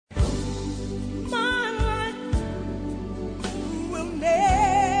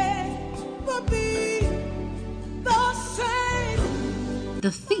The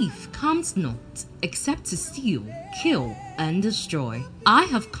thief comes not, except to steal, kill, and destroy. I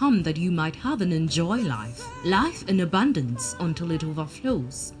have come that you might have and enjoy life. Life in abundance until it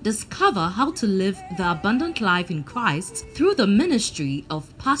overflows. Discover how to live the abundant life in Christ through the ministry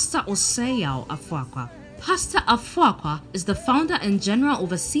of Pastor Osei Afuakwa. Pastor Afuakwa is the founder and general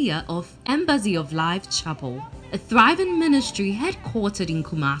overseer of Embassy of Life Chapel, a thriving ministry headquartered in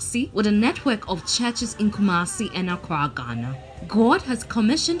Kumasi with a network of churches in Kumasi and Accra, Ghana. God has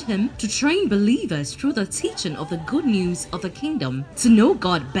commissioned him to train believers through the teaching of the good news of the kingdom to know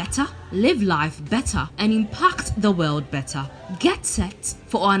God better, live life better, and impact the world better. Get set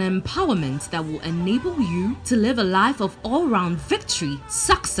for an empowerment that will enable you to live a life of all-round victory,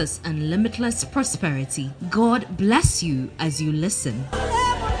 success, and limitless prosperity. God bless you as you listen.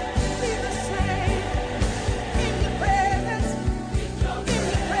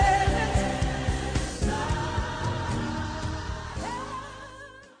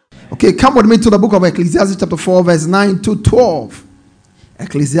 Okay, come with me to the book of Ecclesiastes chapter 4 verse 9 to 12.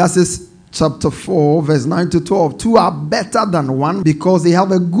 Ecclesiastes chapter 4 verse 9 to 12. Two are better than one because they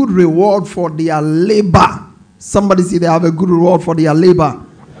have a good reward for their labor. Somebody say they have a good reward for their labor.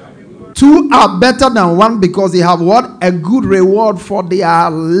 Two are better than one because they have what? A good reward for their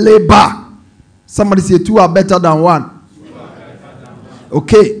labor. Somebody say two are better than one.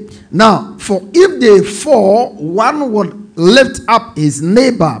 Okay, now for if they fall, one would lift up his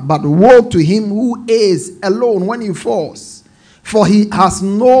neighbor, but woe to him who is alone when he falls, for he has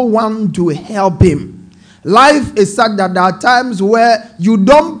no one to help him. Life is such that there are times where you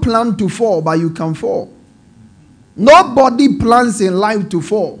don't plan to fall, but you can fall. Nobody plans in life to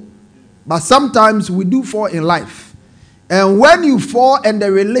fall, but sometimes we do fall in life. And when you fall and the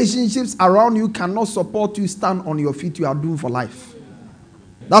relationships around you cannot support you stand on your feet, you are doomed for life.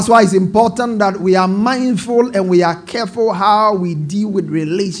 That's why it's important that we are mindful and we are careful how we deal with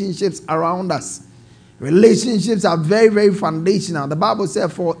relationships around us. Relationships are very, very foundational. The Bible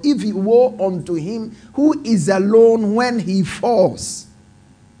says, for if he woe unto him who is alone when he falls.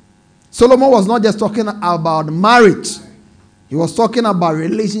 Solomon was not just talking about marriage. He was talking about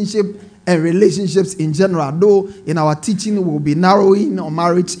relationship and relationships in general. Though in our teaching we'll be narrowing on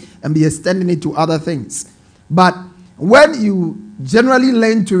marriage and be extending it to other things. But when you generally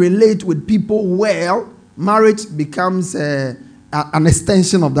learn to relate with people well, marriage becomes an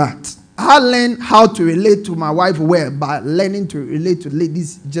extension of that. I learned how to relate to my wife well by learning to relate to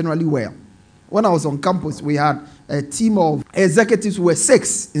ladies generally well. When I was on campus, we had a team of executives who were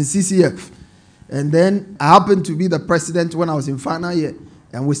 6 in CCF. And then I happened to be the president when I was in final year.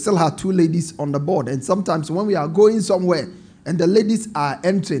 And we still had 2 ladies on the board. And sometimes when we are going somewhere and the ladies are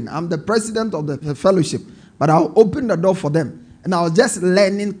entering, I'm the president of the fellowship, but I'll open the door for them. And I was just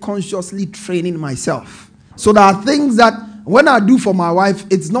learning, consciously training myself. So there are things that when I do for my wife,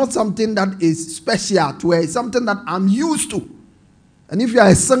 it's not something that is special to her. It's something that I'm used to. And if you are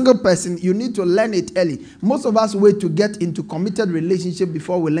a single person, you need to learn it early. Most of us wait to get into committed relationship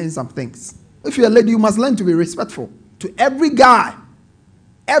before we learn some things. If you're a lady, you must learn to be respectful to every guy.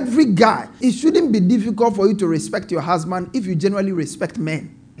 Every guy. It shouldn't be difficult for you to respect your husband if you generally respect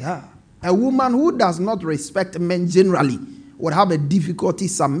men. Yeah. A woman who does not respect men generally would have a difficulty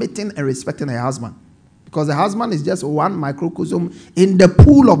submitting and respecting her husband. Because the husband is just one microcosm in the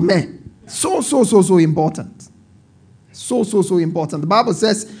pool of men. So important. So important. The Bible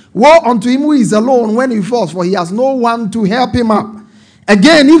says, woe unto him who is alone when he falls, for he has no one to help him up.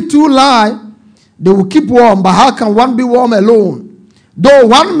 Again, if 2 lie, they will keep warm, but how can one be warm alone? Though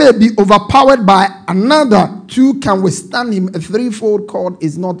one may be overpowered by another, 2 can withstand him. A 3-fold cord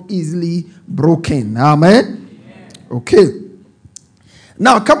is not easily broken. Amen? Okay.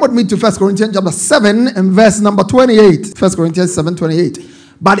 Now come with me to 1 Corinthians chapter 7 and verse number 28. 1 Corinthians 7:28.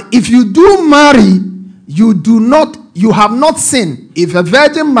 But if you do marry, you have not sinned. If a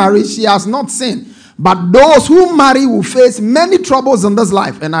virgin marries, she has not sinned. But those who marry will face many troubles in this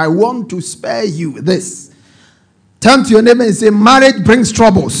life. And I want to spare you this. Turn to your neighbor and say, marriage brings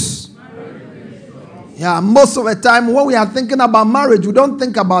troubles. Yeah, most of the time when we are thinking about marriage, we don't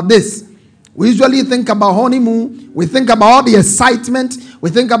think about this. We usually think about honeymoon. We think about all the excitement. We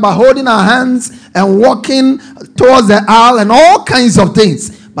think about holding our hands and walking towards the aisle and all kinds of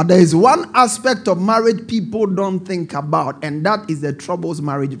things. But there is one aspect of marriage people don't think about, and that is the troubles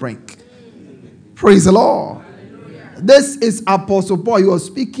marriage brings. Praise the Lord. This is Apostle Paul. He was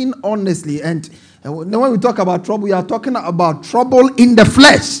speaking honestly. And when we talk about trouble, we are talking about trouble in the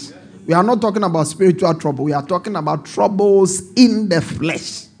flesh. We are not talking about spiritual trouble. We are talking about troubles in the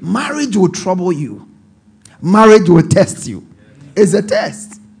flesh. Marriage will trouble you. Marriage will test you. It's a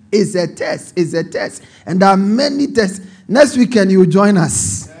test. It's a test. It's a test. And there are many tests. Next weekend, you will join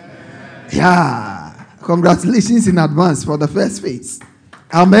us. Yeah. Congratulations in advance for the first phase.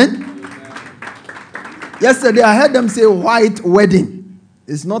 Amen. Yesterday, I heard them say white wedding.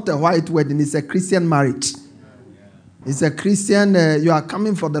 It's not a white wedding. It's a Christian marriage. It's a Christian, you are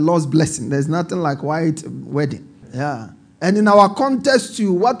coming for the Lord's blessing. There's nothing like white wedding. Yeah. And in our context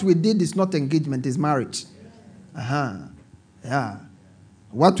too, what we did is not engagement, it's marriage. Yeah.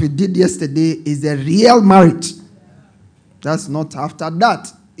 What we did yesterday is a real marriage. That's not after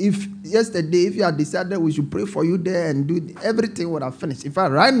that. If you had decided we should pray for you there and do everything would have finished. In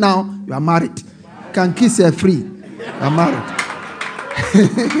fact, right now, you are married. You can kiss her free. You are married.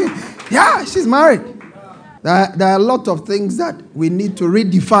 Yeah, she's married. There are a lot of things that we need to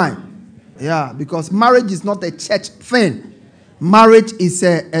redefine. Yeah, because marriage is not a church thing. Marriage is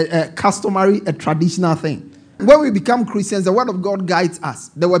a customary, a traditional thing. When we become Christians, the word of God guides us.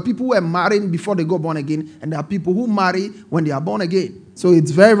 There were people who were marrying before they got born again, and there are people who marry when they are born again. So it's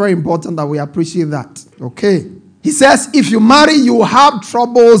very, very important that we appreciate that. Okay. He says, if you marry, you will have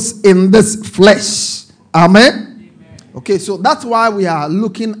troubles in this flesh. Amen. Okay, so that's why we are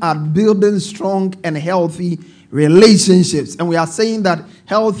looking at building strong and healthy relationships. And we are saying that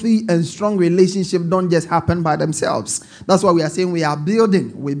healthy and strong relationships don't just happen by themselves. That's why we are saying we are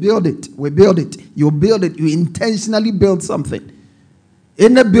building. We build it. You build it. You intentionally build something.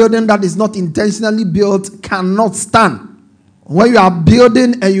 Any building that is not intentionally built cannot stand. When you are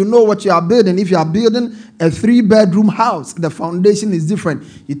building and you know what you are building, if you are building a 3-bedroom house, the foundation is different.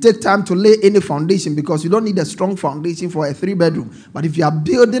 You take time to lay any foundation because you don't need a strong foundation for a 3-bedroom. But if you are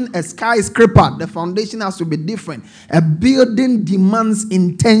building a skyscraper, the foundation has to be different. A building demands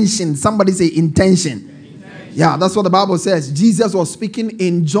intention. Somebody say intention. Yeah, that's what the Bible says. Jesus was speaking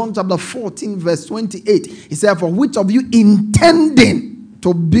in John chapter 14, verse 28. He said, for which of you intending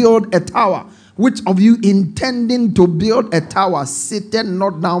to build a tower? Which of you intending to build a tower, sit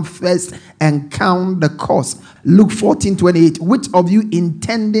not down first and count the cost? Luke 14:28. Which of you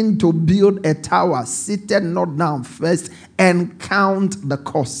intending to build a tower, sit not down first and count the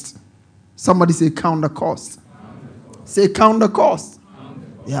cost? Somebody say count the cost. Say count the cost.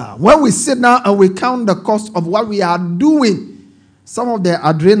 Yeah. When we sit down and we count the cost of what we are doing, some of the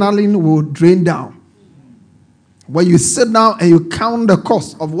adrenaline will drain down. When you sit down and you count the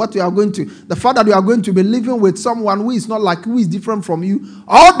cost of what you are going to, the fact that you are going to be living with someone who is not like, who is different from you,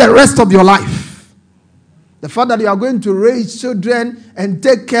 all the rest of your life. The fact that you are going to raise children and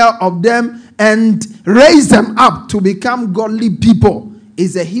take care of them and raise them up to become godly people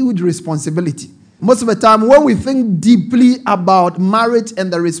is a huge responsibility. Most of the time, when we think deeply about marriage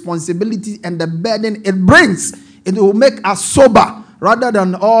and the responsibility and the burden it brings, it will make us sober rather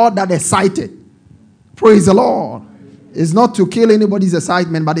than all that excited. Praise the Lord. It's not to kill anybody's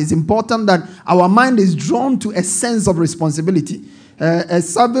excitement, but it's important that our mind is drawn to a sense of responsibility. A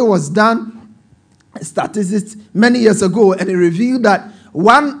survey was done, statistics, many years ago, and it revealed that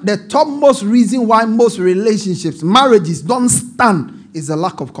the topmost reason why most relationships, marriages don't stand is a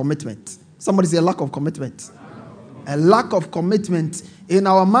lack of commitment. Somebody say a lack of commitment. A lack of commitment. In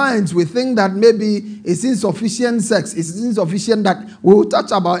our minds, we think that maybe it's insufficient sex. It's insufficient that we will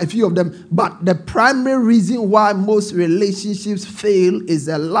touch about a few of them. But the primary reason why most relationships fail is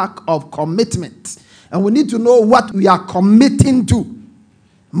a lack of commitment. And we need to know what we are committing to.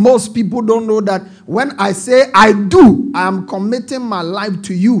 Most people don't know that when I say I do, I am committing my life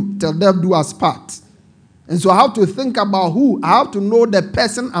to you till death do us part. And so I have to think about who. I have to know the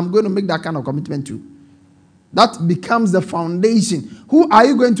person I'm going to make that kind of commitment to. That becomes the foundation. Who are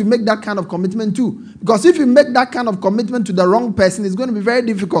you going to make that kind of commitment to? Because if you make that kind of commitment to the wrong person, it's going to be very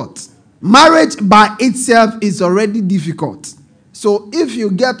difficult. Marriage by itself is already difficult. So if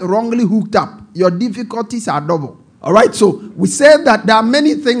you get wrongly hooked up, your difficulties are double. All right, so we said that there are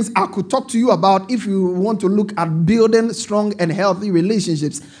many things I could talk to you about if you want to look at building strong and healthy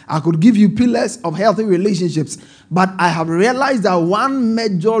relationships. I could give you pillars of healthy relationships. But I have realized that one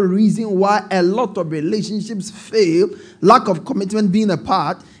major reason why a lot of relationships fail, lack of commitment being a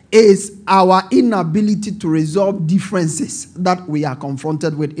part, is our inability to resolve differences that we are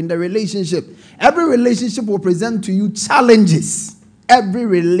confronted with in the relationship. Every relationship will present to you challenges. Every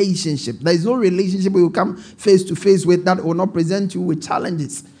relationship. There is no relationship you will come face to face with that will not present you with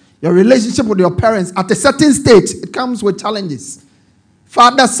challenges. Your relationship with your parents, at a certain stage, it comes with challenges.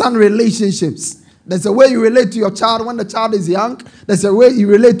 Father-son relationships. There's a way you relate to your child when the child is young. There's a way you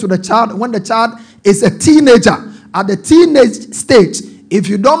relate to the child when the child is a teenager. At the teenage stage, if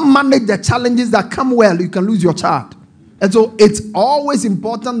you don't manage the challenges that come well, you can lose your child. And so it's always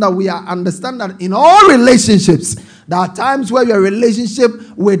important that we understand that in all relationships, There are times where your relationship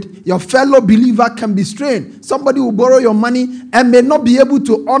with your fellow believer can be strained. Somebody will borrow your money and may not be able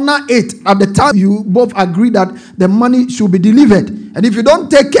to honor it at the time you both agree that the money should be delivered. And if you don't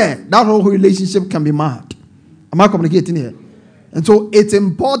take care, that whole relationship can be marred. Am I communicating here? And so it's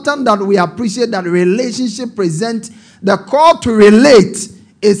important that we appreciate that relationship presents the call to relate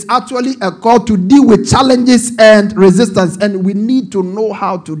is actually a call to deal with challenges and resistance. And we need to know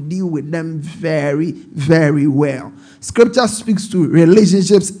how to deal with them very, very well. Scripture speaks to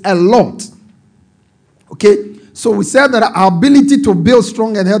relationships a lot. Okay? So we said that our ability to build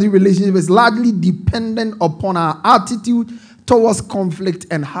strong and healthy relationships is largely dependent upon our attitude towards conflict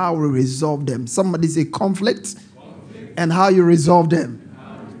and how we resolve them. Somebody say conflict. And how you resolve them.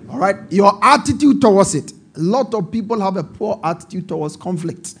 All right? Your attitude towards it. A lot of people have a poor attitude towards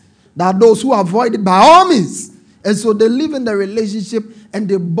conflict. There are those who avoid it by all means. And so they live in the relationship and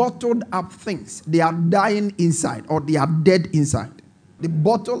they bottled up things. They are dying inside or they are dead inside. They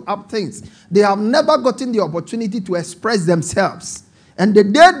bottle up things. They have never gotten the opportunity to express themselves. And the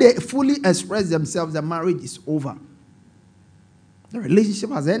day they fully express themselves, the marriage is over. The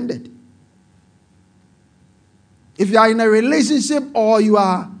relationship has ended. If you are in a relationship or you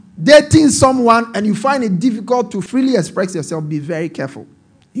are dating someone and you find it difficult to freely express yourself, be very careful.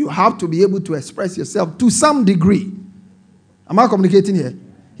 You have to be able to express yourself to some degree. Am I communicating here?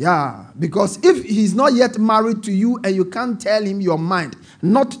 Yeah, because if he's not yet married to you and you can't tell him your mind,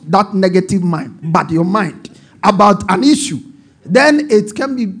 not that negative mind, but your mind about an issue, then it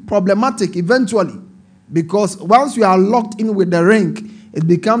can be problematic eventually. Because once you are locked in with the ring, it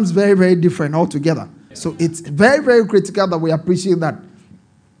becomes very, very different altogether. So it's very, very critical that we appreciate that.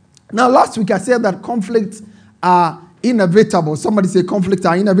 Now, last week I said that conflicts are inevitable. Somebody say conflicts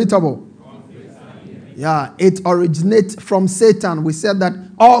are inevitable. Yeah, it originates from Satan. We said that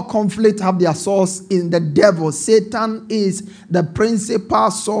all conflicts have their source in the devil. Satan is the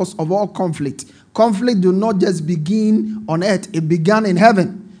principal source of all conflict. Conflict do not just begin on earth. It began in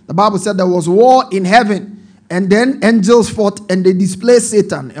heaven. The Bible said there was war in heaven. And then angels fought and they displaced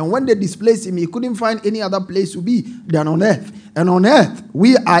Satan. And when they displaced him, he couldn't find any other place to be than on earth. And on earth,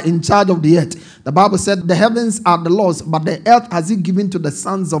 we are in charge of the earth. The Bible said the heavens are the Lord's, but the earth has he given to the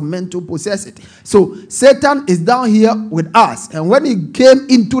sons of men to possess it. So Satan is down here with us. And when he came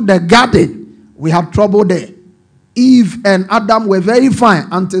into the garden, we have trouble there. Eve and Adam were very fine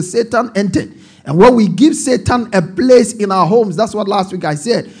until Satan entered. And when we give Satan a place in our homes, that's what last week I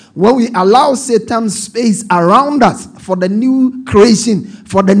said. When we allow Satan's space around us for the new creation,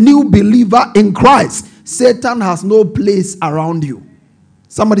 for the new believer in Christ, Satan has no place around you.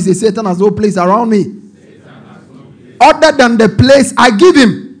 Somebody say, Satan has no place around me. Other than the place I give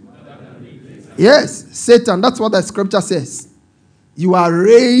him. Yes, Satan, that's what the scripture says. You are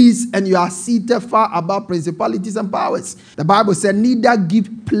raised and you are seated far above principalities and powers. The Bible said, neither give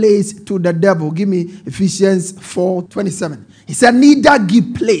place to the devil. Give me Ephesians 4:27. He said, neither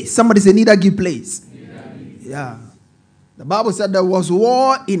give place. Somebody say, neither give place. Yeah. The Bible said there was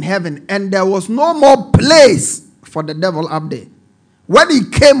war in heaven and there was no more place for the devil up there. When he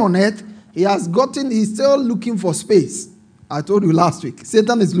came on earth, he's still looking for space. I told you last week,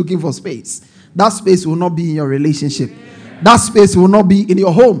 Satan is looking for space. That space will not be in your relationship. That space will not be in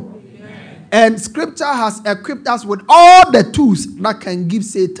your home. Amen. And scripture has equipped us with all the tools that can keep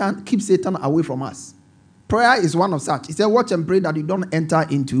Satan away from us. Prayer is one of such. He said, watch and pray that you don't enter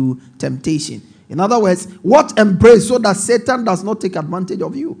into temptation. In other words, watch and pray so that Satan does not take advantage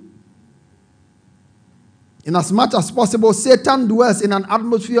of you. In as much as possible, Satan dwells in an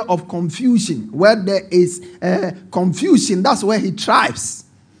atmosphere of confusion. Where there is confusion, that's where he thrives.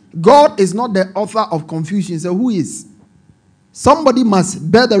 God is not the author of confusion. So who is? Somebody must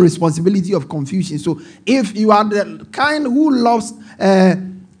bear the responsibility of confusion. So if you are the kind who loves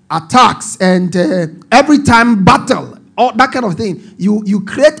attacks and every time battle, or that kind of thing, you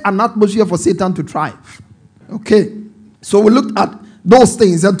create an atmosphere for Satan to thrive. Okay. So we looked at those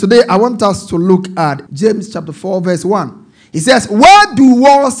things. And today I want us to look at James chapter 4 verse 1. He says, where do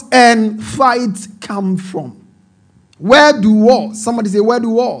wars and fights come from? Where do wars? Somebody say, where do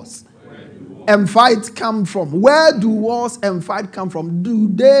wars and fights come from? Where do wars and fight come from? Do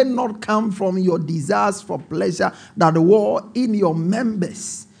they not come from your desires for pleasure that war in your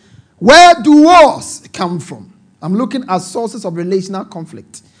members? Where do wars come from? I'm looking at sources of relational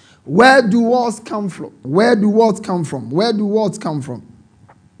conflict. Where do wars come from? Where do wars come from? Where do wars come from?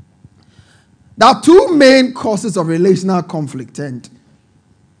 There are two main causes of relational conflict, and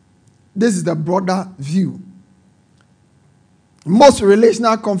this is the broader view. Most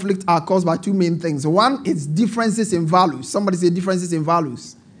relational conflicts are caused by two main things. One is differences in values. Somebody say differences in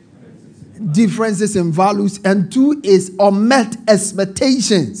values. Differences in values. And 2 is unmet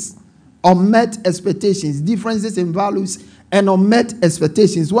expectations. Unmet expectations. Differences in values and unmet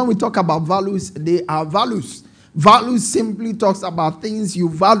expectations. When we talk about values, they are values. Values simply talks about things you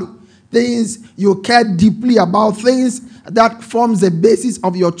value, things you care deeply about, things that forms the basis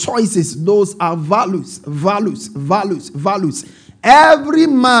of your choices. Those are values, values, values, values. Every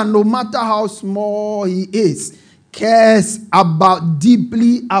man, no matter how small he is, cares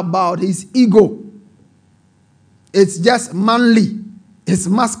deeply about his ego. It's just manly. It's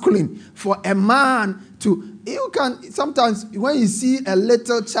masculine. For a man to, you can, sometimes when you see a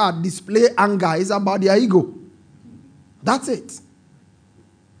little child display anger, it's about their ego. That's it.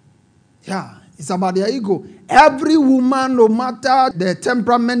 Yeah, it's about their ego. Every woman, no matter the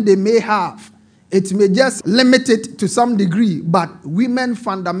temperament they may have, it may just limit it to some degree, but women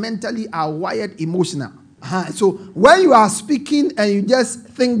fundamentally are wired emotional. So when you are speaking and you just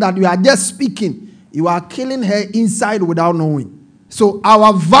think that you are just speaking, you are killing her inside without knowing. So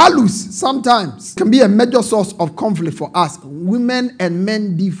our values sometimes can be a major source of conflict for us. Women and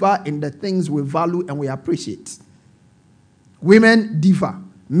men differ in the things we value and we appreciate. Women differ.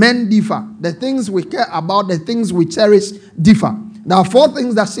 Men differ. The things we care about, the things we cherish differ. There are 4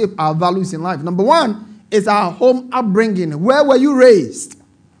 things that shape our values in life. Number 1 is our home upbringing. Where were you raised?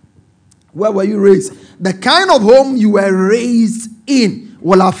 Where were you raised? The kind of home you were raised in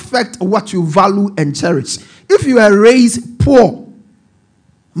will affect what you value and cherish. If you were raised poor,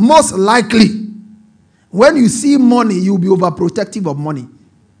 most likely, when you see money, you'll be overprotective of money.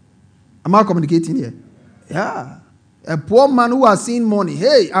 Am I communicating here? Yeah. A poor man who has seen money,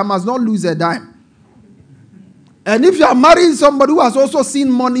 hey, I must not lose a dime. And if you are marrying somebody who has also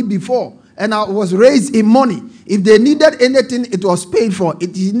seen money before and was raised in money, if they needed anything, it was paid for.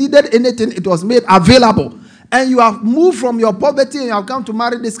 If you needed anything, it was made available. And you have moved from your poverty and you have come to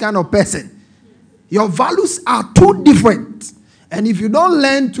marry this kind of person. Your values are too different. And if you don't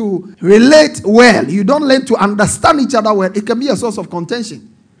learn to relate well, you don't learn to understand each other well, it can be a source of contention.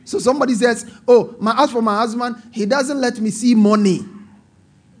 So somebody says, oh, as for my husband, he doesn't let me see money.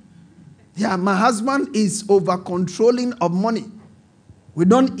 Yeah, my husband is over controlling of money. We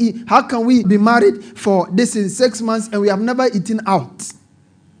don't eat. How can we be married for this in 6 months and we have never eaten out?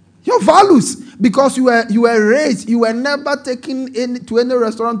 Your values, because you were raised, you were never taken to any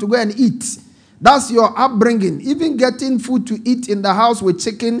restaurant to go and eat. That's your upbringing. Even getting food to eat in the house with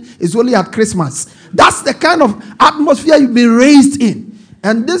chicken is only at Christmas. That's the kind of atmosphere you've been raised in.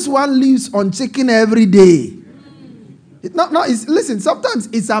 And this one lives on chicken every day. Listen, sometimes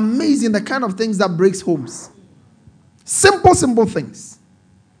it's amazing the kind of things that breaks homes. Simple things.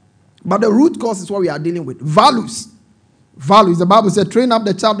 But the root cause is what we are dealing with. Values. Values. The Bible said, train up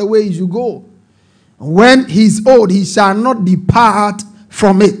the child the way he should go. When he's old, he shall not depart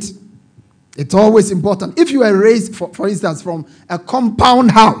from it. It's always important. If you were raised, for instance, from a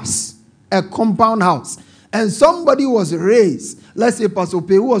compound house, and somebody was raised, let's say Pastor Ope,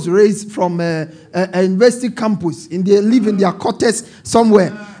 who was raised from a university campus, they live in their quarters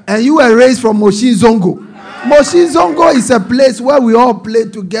somewhere, and you were raised from Moshin Zongo. Moshin Zongo is a place where we all play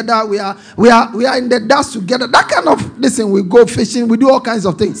together. We are in the dust together. That kind of, listen, we go fishing, we do all kinds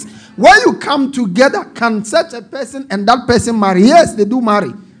of things. When you come together, can such a person and that person marry? Yes, they do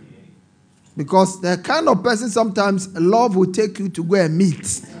marry. Because the kind of person sometimes love will take you to go and meet.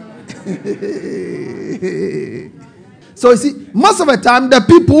 So you see, most of the time, the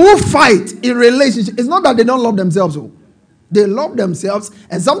people who fight in relationships, it's not that they don't love themselves. They love themselves,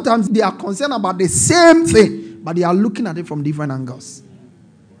 and sometimes they are concerned about the same thing, but they are looking at it from different angles.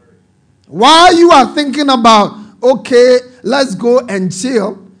 While you are thinking about, okay, let's go and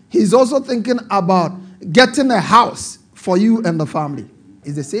chill, he's also thinking about getting a house for you and the family.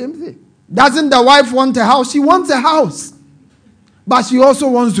 It's the same thing. Doesn't the wife want a house? She wants a house. But she also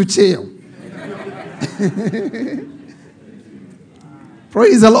wants to chill.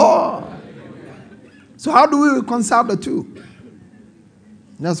 Praise the Lord. So how do we reconcile the two?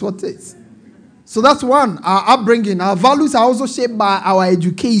 That's what it is. So that's one, our upbringing. Our values are also shaped by our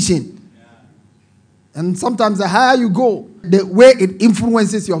education. And sometimes the higher you go, the way it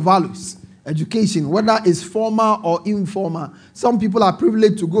influences your values. Education, whether it's formal or informal. Some people are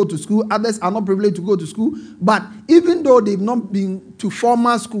privileged to go to school, others are not privileged to go to school. But even though they've not been to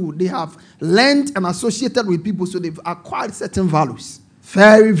formal school, they have learned and associated with people, so they've acquired certain values.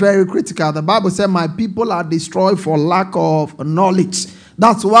 Very, very critical. The Bible said, my people are destroyed for lack of knowledge.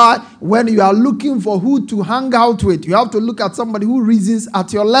 That's why when you are looking for who to hang out with, you have to look at somebody who reasons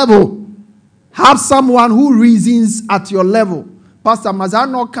at your level. Have someone who reasons at your level. Pastor, must I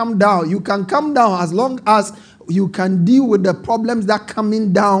not come down? You can come down as long as you can deal with the problems that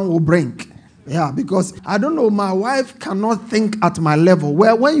coming down will bring. Yeah, because I don't know, my wife cannot think at my level.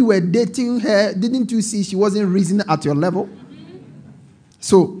 Well, when you were dating her, didn't you see she wasn't reasoning at your level?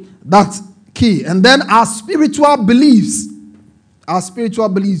 So that's key. And then our spiritual beliefs,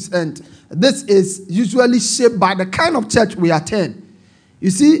 and this is usually shaped by the kind of church we attend. You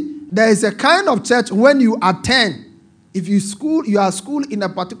see, there is a kind of church when you attend. If you are schooled in a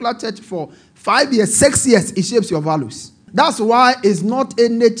particular church for 5 years, 6 years, it shapes your values. That's why it's not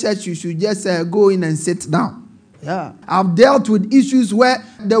any church you should just go in and sit down. Yeah, I've dealt with issues where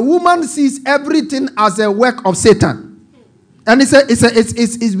the woman sees everything as a work of Satan, and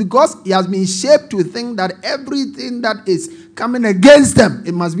it's because he has been shaped to think that everything that is coming against them,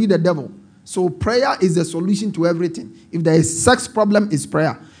 it must be the devil. So prayer is the solution to everything. If there is sex problem, it's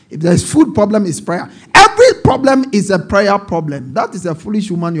prayer. If there is food problem, it's prayer. Every problem is a prayer problem. That is a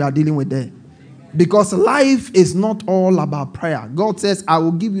foolish woman you are dealing with there. Because life is not all about prayer. God says, I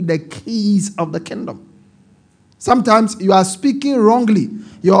will give you the keys of the kingdom. Sometimes you are speaking wrongly.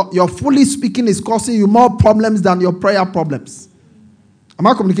 Your foolish speaking is causing you more problems than your prayer problems. Am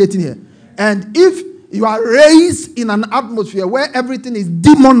I communicating here? And if you are raised in an atmosphere where everything is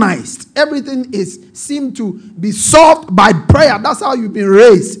demonized, everything seemed to be solved by prayer. That's how you've been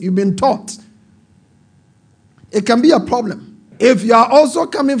raised. You've been taught. It can be a problem. If you are also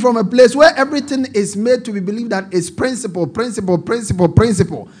coming from a place where everything is made to be believed that it's principle,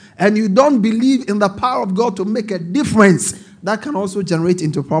 and you don't believe in the power of God to make a difference, that can also generate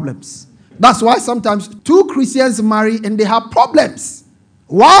into problems. That's why sometimes two Christians marry and they have problems.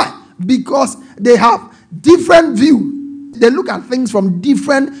 Why? Because they have different view. They look at things from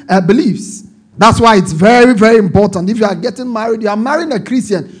different beliefs. That's why it's very, very important. If you are getting married, you are marrying a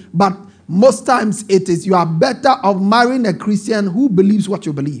Christian, but most times it is you are better off marrying a Christian who believes what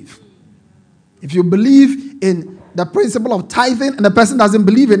you believe. If you believe in the principle of tithing and the person doesn't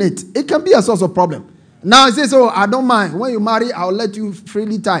believe in it, it can be a source of problem. Now it says, I don't mind. When you marry, I'll let you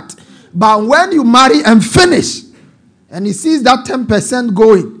freely tithe. But when you marry and finish, and he sees that 10%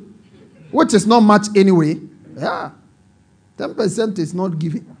 going, which is not much anyway, 10% is not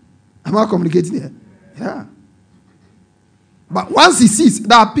giving. Am I communicating here? Yeah. But once he sees,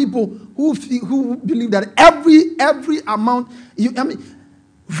 there are people who believe that every amount,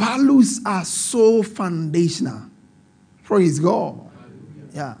 values are so foundational. Praise God.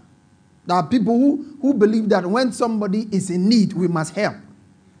 Yeah. There are people who believe that when somebody is in need, we must help.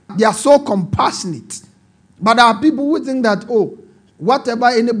 They are so compassionate. But there are people who think that, whatever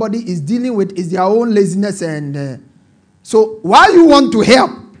anybody is dealing with is their own laziness. And so while you want to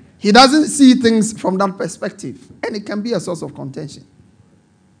help, he doesn't see things from that perspective. And it can be a source of contention.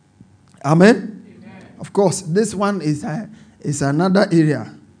 Amen? Amen. Of course, this one is another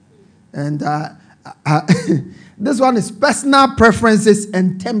area. And this one is personal preferences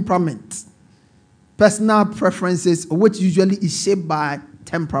and temperament. Personal preferences, which usually is shaped by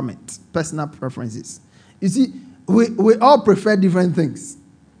temperament. Personal preferences. You see, we all prefer different things.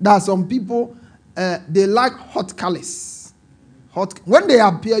 There are some people, they like hot colors. When they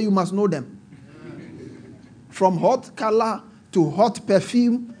appear, you must know them. From hot color to hot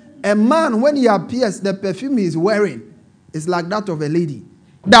perfume. A man, when he appears, the perfume he is wearing is like that of a lady.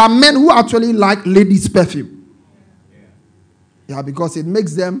 There are men who actually like ladies' perfume. Yeah, because it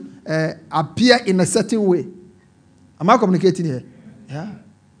makes them appear in a certain way. Am I communicating here? Yeah.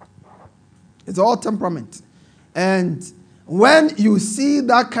 It's all temperament. And when you see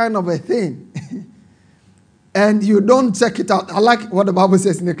that kind of a thing, and you don't check it out. I like what the Bible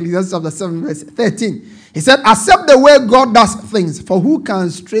says in Ecclesiastes chapter 7, verse 13. He said, accept the way God does things, for who can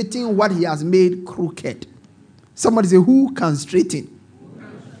straighten what he has made crooked? Somebody say, who can straighten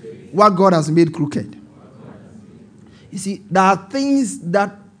what God has made crooked? You see, there are things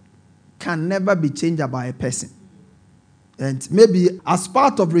that can never be changed by a person. And maybe as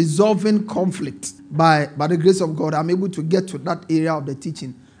part of resolving conflict, by the grace of God, I'm able to get to that area of the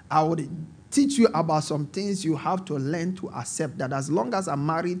teaching. I would teach you about some things you have to learn to accept, that as long as I'm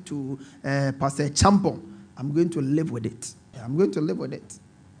married to Pastor Champon, I'm going to live with it. I'm going to live with it.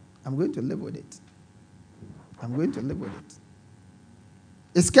 I'm going to live with it. I'm going to live with it.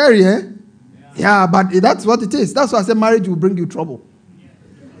 It's scary, eh? Yeah, but that's what it is. That's why I said marriage will bring you trouble.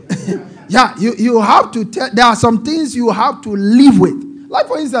 Yeah, you have to there are some things you have to live with. Like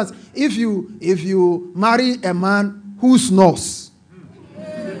for instance, if you marry a man who snores,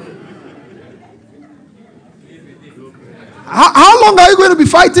 how long are you going to be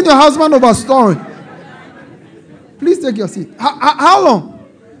fighting your husband over snoring? Please take your seat. How long?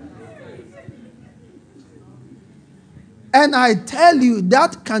 And I tell you,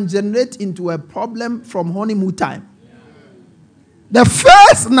 that can generate into a problem from honeymoon time. The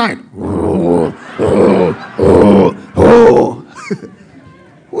first night,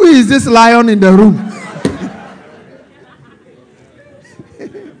 Who is this lion in the room?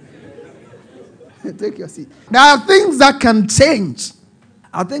 Take your seat. There are things that can change.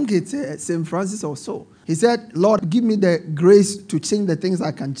 I think it's St. Francis or so. He said, Lord, give me the grace to change the things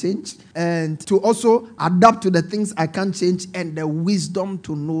I can change and to also adapt to the things I can't change and the wisdom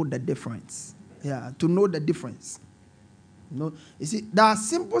to know the difference. Yeah, to know the difference. You see, there are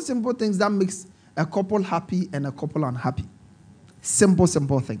simple things that makes a couple happy and a couple unhappy. Simple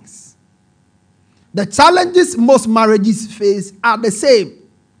things. The challenges most marriages face are the same.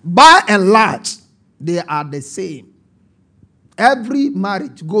 By and large, they are the same. Every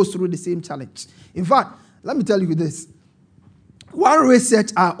marriage goes through the same challenge. In fact, let me tell you this. One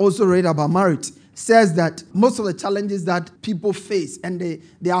research I also read about marriage says that most of the challenges that people face and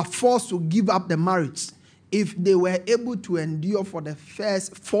they are forced to give up the marriage, if they were able to endure for the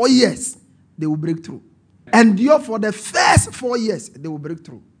first 4 years, they will break through. Endure for the first 4 years, they will break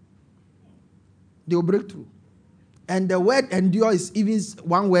through. They will break through. And the word endure is even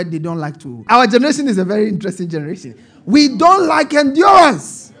one word they don't like to. Our generation is a very interesting generation. We don't like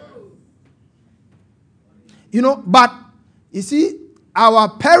endurance. But you see, our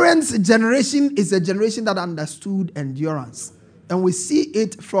parents' generation is a generation that understood endurance. And we see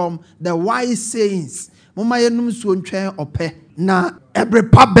it from the wise sayings. Well,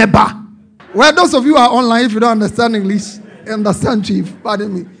 those of you who are online, if you don't understand English, understand chief,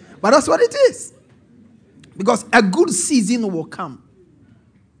 pardon me. But that's what it is. Because a good season will come.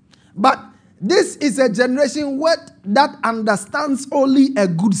 But this is a generation that understands only a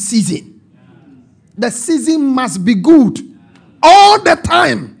good season. The season must be good. All the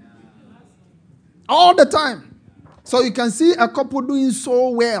time. All the time. So you can see a couple doing so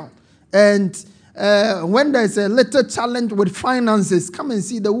well. And when there's a little challenge with finances, come and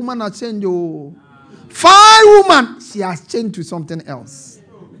see the woman has changed. Oh. Fine woman. She has changed to something else.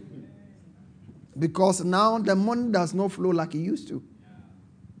 Because now the money does not flow like it used to.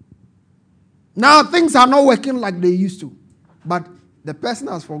 Now things are not working like they used to. But the person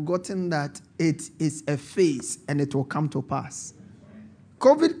has forgotten that it is a phase and it will come to pass.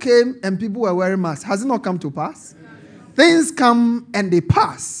 COVID came and people were wearing masks. Has it not come to pass? Things come and they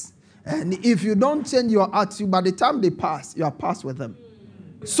pass. And if you don't change your attitude, by the time they pass, you are past with them.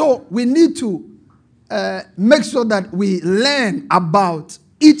 So we need to make sure that we learn about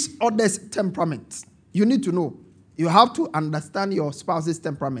each other's temperament. You need to know. You have to understand your spouse's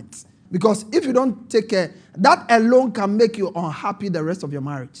temperament. Because if you don't take care, that alone can make you unhappy the rest of your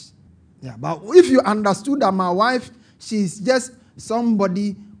marriage. Yeah, but if you understood that my wife, she's just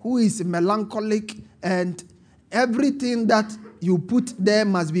somebody who is melancholic and everything that you put there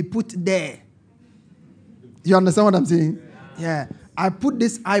must be put there. You understand what I'm saying? Yeah. I put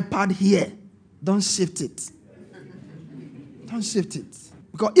this iPad here. Don't shift it. Don't shift it.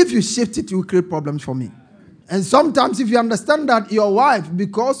 Because if you shift it, you will create problems for me. And sometimes if you understand that your wife,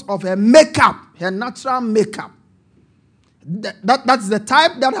 because of her makeup, her natural makeup, that's the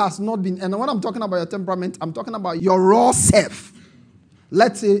type that has not been, and when I'm talking about your temperament, I'm talking about your raw self.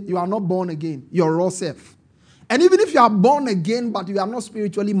 Let's say you are not born again, your raw self. And even if you are born again, but you are not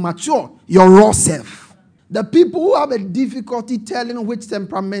spiritually mature, your raw self. The people who have a difficulty telling which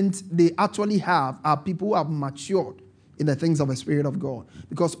temperament they actually have are people who have matured in the things of the Spirit of God.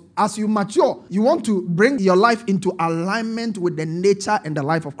 Because as you mature, you want to bring your life into alignment with the nature and the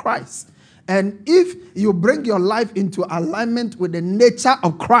life of Christ. And if you bring your life into alignment with the nature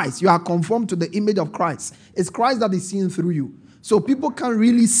of Christ, you are conformed to the image of Christ. It's Christ that is seen through you. So people can't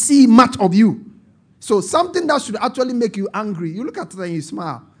really see much of you. So something that should actually make you angry, you look at it and you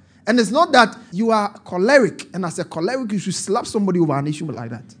smile. And it's not that you are choleric, and as a choleric, you should slap somebody over an issue like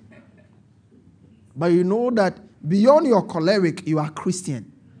that. But you know that beyond your choleric, you are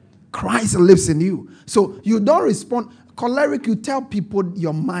Christian. Christ lives in you. So you don't respond. Choleric, you tell people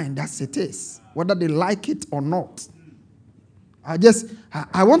your mind as it is, whether they like it or not.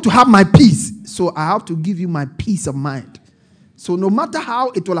 I want to have my peace, so I have to give you my peace of mind. So no matter how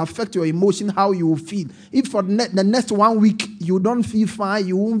it will affect your emotion, how you will feel. If for the next 1 week you don't feel fine,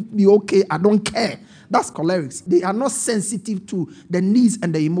 you won't be okay, I don't care. That's cholerics. They are not sensitive to the needs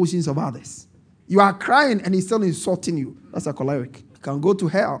and the emotions of others. You are crying and he's still insulting you. That's a choleric. You can go to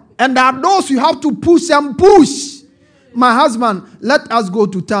hell. And there are those you have to push and push. My husband, let us go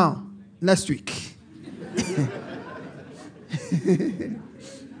to town next week.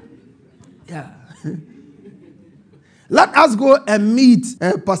 Yeah. Let us go and meet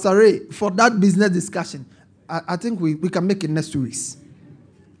Pastor Ray for that business discussion. I think we can make it next 2 weeks.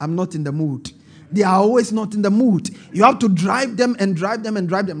 I'm not in the mood. They are always not in the mood. You have to drive them and drive them and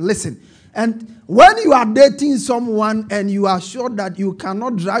drive them. Listen. And when you are dating someone and you are sure that you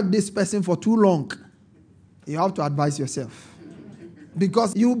cannot drive this person for too long, you have to advise yourself.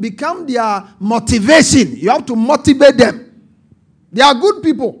 Because you become their motivation. You have to motivate them. They are good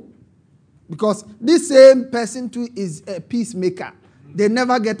people. Because this same person too is a peacemaker. They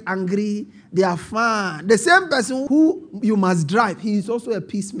never get angry. They are fun. The same person who you must drive, he is also a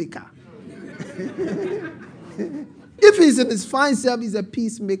peacemaker. If he's in his fine self, he's a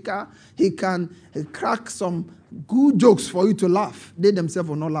peacemaker. He can crack some good jokes for you to laugh. They themselves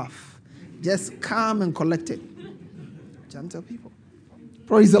will not laugh. Just calm and collected. Gentle people.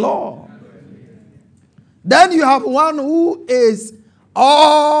 Praise the Lord. Then you have one who is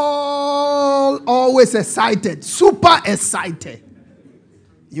always excited. Super excited.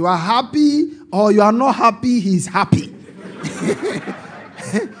 You are happy or you are not happy, he's happy.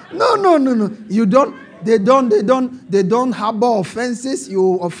 No. You don't. They don't harbor offenses.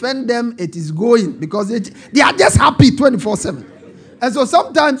 You offend them, it is going because they are just happy 24/7. And so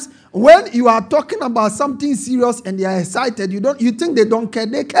sometimes when you are talking about something serious and they are excited, you think they don't care.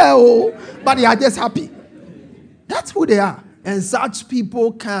 They care, but they are just happy. That's who they are. And such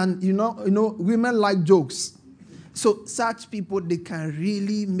people can, women like jokes. So such people, they can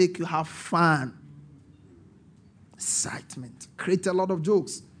really make you have fun. Excitement. Create a lot of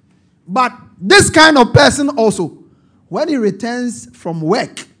jokes. But this kind of person also, when he returns from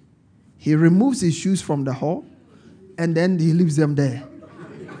work, he removes his shoes from the hall and then he leaves them there.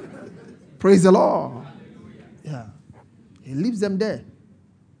 Praise the Lord. Yeah. He leaves them there.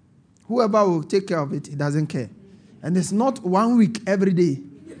 Whoever will take care of it, he doesn't care. And it's not 1 week every day.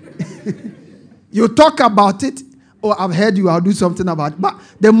 You talk about it, I've heard you, I'll do something about it. But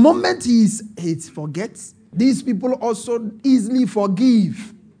the moment he forgets, these people also easily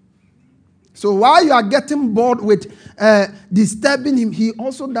forgive. So while you are getting bored with disturbing him, he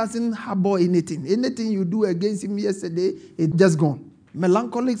also doesn't harbor anything. Anything you do against him yesterday, it's just gone.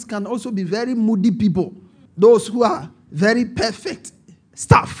 Melancholics can also be very moody people. Those who are very perfect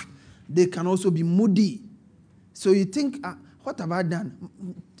stuff, they can also be moody. So you think, what have I done?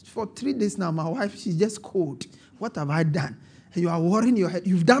 For 3 days now, my wife, she's just cold. What have I done? You are worrying your head.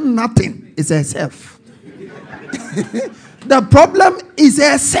 You've done nothing. It's herself. The problem is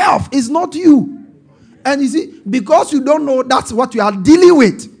herself. It's not you. And you see, because you don't know that's what you are dealing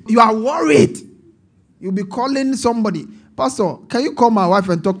with, you are worried. You'll be calling somebody. Pastor, can you call my wife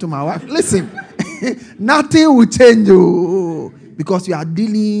and talk to my wife? Listen, nothing will change you because you are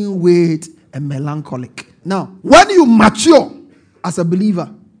dealing with a melancholic. Now, when you mature as a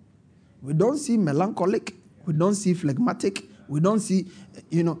believer, we don't see melancholic, we don't see phlegmatic, we don't see,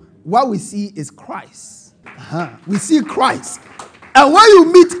 what we see is Christ. We see Christ. And when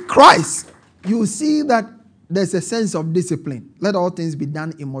you meet Christ, you see that there's a sense of discipline. Let all things be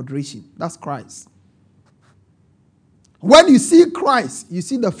done in moderation. That's Christ. When you see Christ, you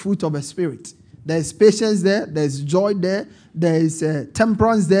see the fruit of the Spirit. There's patience there. There's joy there. There's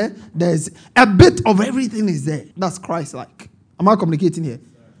temperance there. There's a bit of everything is there. That's Christ-like. Am I communicating here?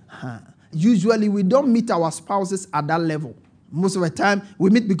 Usually, we don't meet our spouses at that level. Most of the time, we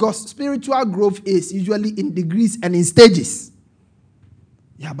meet because spiritual growth is usually in degrees and in stages.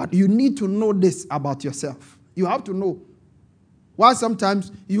 Yeah, but you need to know this about yourself. You have to know. Why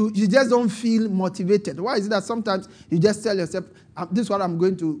sometimes you just don't feel motivated? Why is it that sometimes you just tell yourself, this is what I'm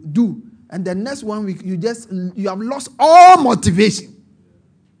going to do. And the next 1 week, you have lost all motivation.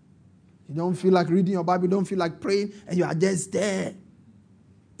 You don't feel like reading your Bible, you don't feel like praying, and you are just there.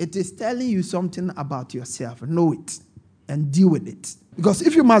 It is telling you something about yourself. Know it and deal with it. Because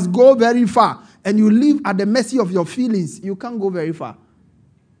if you must go very far and you live at the mercy of your feelings, you can't go very far.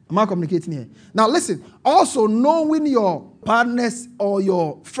 Am I communicating here? Now listen, also knowing your partners or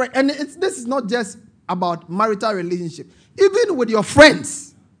your friend, and this is not just about marital relationship, even with your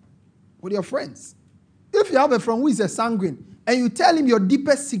friends. With your friends. If you have a friend who is a sanguine and you tell him your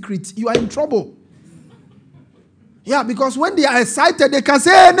deepest secret, you are in trouble. Yeah, because when they are excited, they can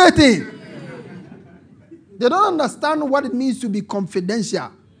say anything. They don't understand what it means to be confidential.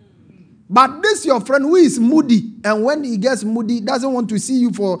 But this your friend who is moody, and when he gets moody, doesn't want to see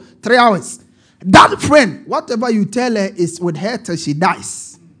you for 3 hours. That friend, whatever you tell her is with her till she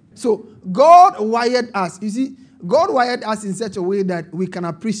dies. So God wired us. You see, God wired us in such a way that we can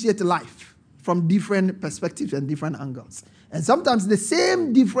appreciate life from different perspectives and different angles. And sometimes the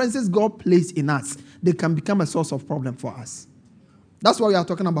same differences God placed in us, they can become a source of problem for us. That's why we are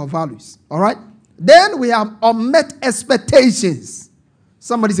talking about values. All right? Then we have unmet expectations.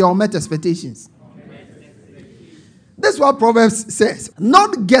 Somebody say unmet expectations. This is what Proverbs says.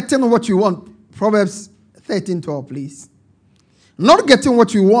 Not getting what you want Proverbs 13:12, please. Not getting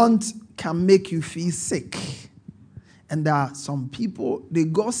what you want can make you feel sick. And there are some people, they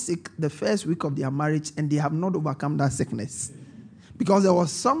got sick the first week of their marriage and they have not overcome that sickness. Because there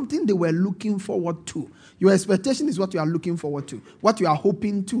was something they were looking forward to. Your expectation is what you are looking forward to. What you are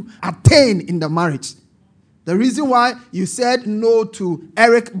hoping to attain in the marriage. The reason why you said no to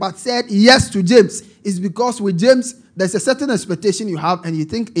Eric but said yes to James is because with James, there's a certain expectation you have and you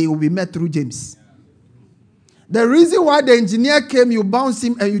think it will be met through James. The reason why the engineer came, you bounced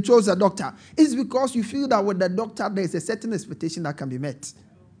him and you chose a doctor is because you feel that with the doctor, there's a certain expectation that can be met.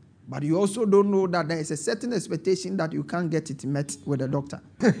 But you also don't know that there is a certain expectation that you can't get it met with the doctor.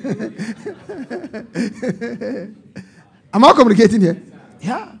 Am I communicating here?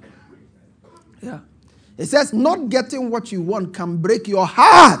 Yeah. Yeah. It says, not getting what you want can break your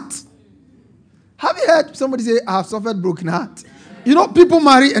heart. Have you heard somebody say, I have suffered broken heart? You know, people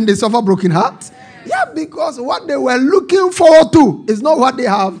marry and they suffer broken heart. Yeah, because what they were looking forward to is not what they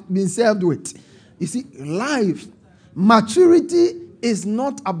have been served with. You see, life, maturity is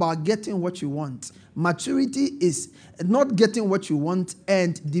not about getting what you want. Maturity is not getting what you want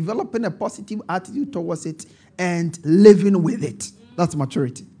and developing a positive attitude towards it and living with it. That's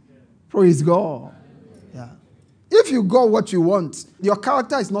maturity. Praise God. Yeah. If you got what you want, your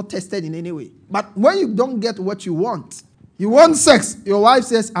character is not tested in any way. But when you don't get what you want sex, your wife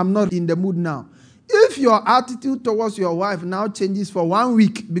says, I'm not in the mood now. If your attitude towards your wife now changes for 1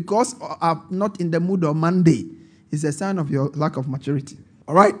 week because I'm not in the mood on Monday, it's a sign of your lack of maturity.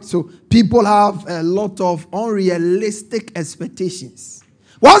 All right? So people have a lot of unrealistic expectations.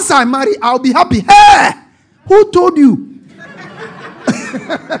 Once I marry, I'll be happy. Hey! Who told you?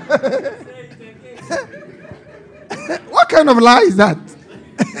 What kind of lie is that?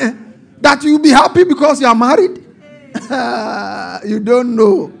 That you'll be happy because you are married? You don't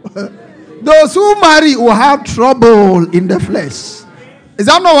know. Those who marry will have trouble in the flesh. Is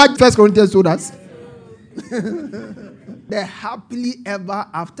that not what 1 Corinthians told us? The happily ever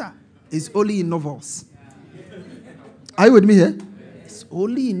after is only in novels. Are you with me here? It's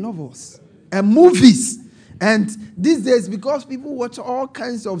only in novels and movies. And these days, because people watch all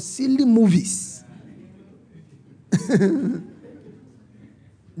kinds of silly movies,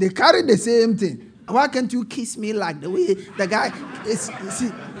 they carry the same thing. Why can't you kiss me like the way the guy is?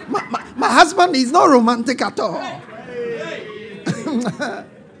 See, my husband is not romantic at all.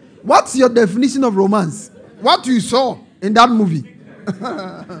 What's your definition of romance? What you saw in that movie?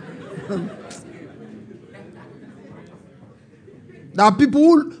 There are people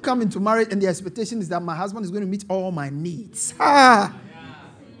who come into marriage and the expectation is that my husband is going to meet all my needs. Has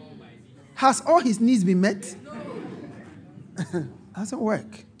all his needs been met? Doesn't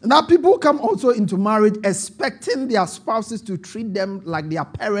work. Now people come also into marriage expecting their spouses to treat them like their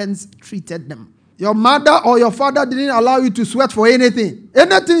parents treated them. Your mother or your father didn't allow you to sweat for anything.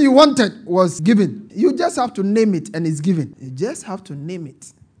 Anything you wanted was given. You just have to name it and it's given. You just have to name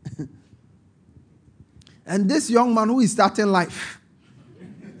it. And this young man who is starting life,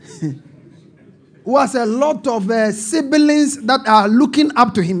 who has a lot of siblings that are looking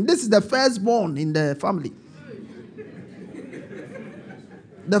up to him. This is the firstborn in the family.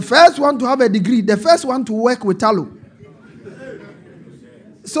 The first one to have a degree. The first one to work with Talo.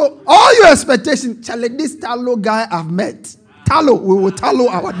 So all your expectations, Charlie, this Talo guy I've met. Talo, we will Talo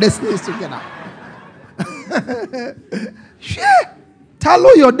our destinies together. Share.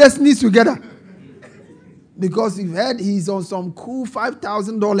 Talo your destinies together. Because you've heard he's on some cool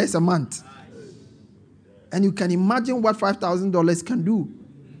 $5,000 a month. And you can imagine what $5,000 can do.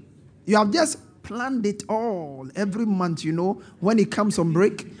 You have just planned it all. Every month, you know, when he comes on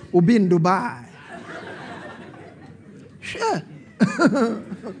break, we'll be in Dubai. Sure.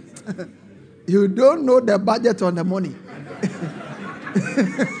 You don't know the budget on the money.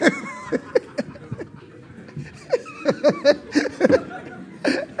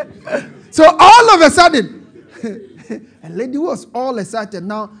 So all of a sudden, a lady was all excited.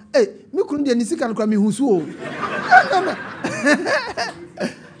 Now, hey, me couldn't do anything can call me Husu.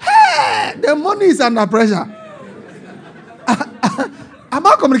 Hey, the money is under pressure. Am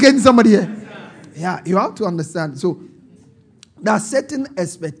I communicating to somebody here? Yeah, you have to understand. So, there are certain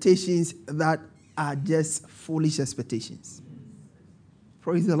expectations that are just foolish expectations.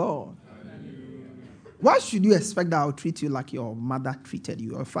 Praise the Lord. Why should you expect that I'll treat you like your mother treated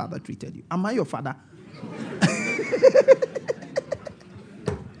you or your father treated you? Am I your father?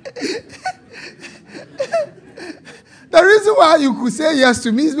 The reason why you could say yes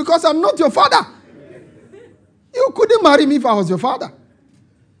to me is because I'm not your father. You couldn't marry me if I was your father.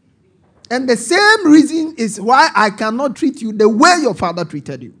 And the same reason is why I cannot treat you the way your father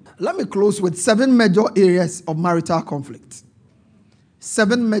treated you. Let me close with 7 major areas of marital conflict.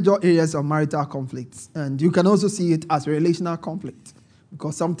 7 major areas of marital conflict. And you can also see it as relational conflict.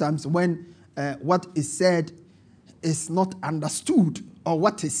 Because sometimes when what is said is not understood, or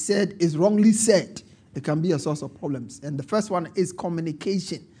what is said is wrongly said, it can be a source of problems. And the first one is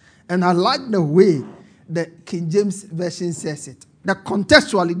communication. And I like the way the King James Version says it. That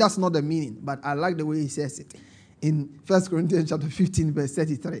contextually, that's not the meaning, but I like the way he says it. In 1 Corinthians chapter 15, verse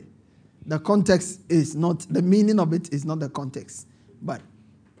 33. The context is not, the meaning of it is not the context. But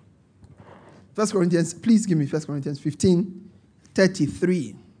 1 Corinthians, please give me 1 Corinthians 15,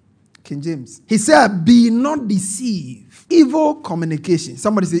 33. King James. He said, be not deceived. Evil communication.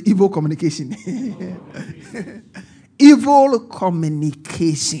 Somebody say evil communication. Evil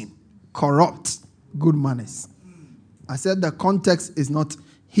communication corrupt good manners. I said the context is not,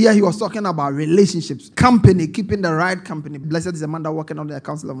 here he was talking about relationships, company, keeping the right company. Blessed is the man that working on the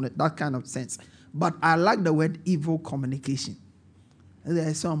council of that kind of sense. But I like the word evil communication. There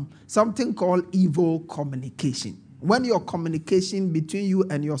is something called evil communication. When your communication between you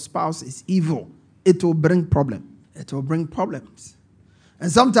and your spouse is evil, it will bring problem. It will bring problems.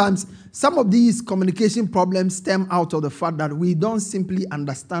 And sometimes some of these communication problems stem out of the fact that we don't simply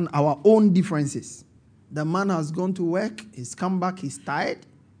understand our own differences. The man has gone to work, he's come back, he's tired,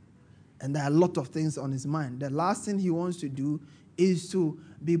 and there are a lot of things on his mind. The last thing he wants to do is to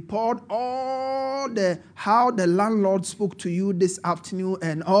be poured all the how the landlord spoke to you this afternoon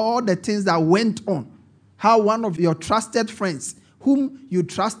and all the things that went on. How one of your trusted friends, whom you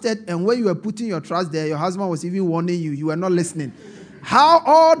trusted, and when you were putting your trust there, your husband was even warning you, you were not listening. How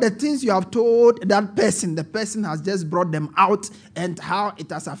all the things you have told that person, the person has just brought them out, and how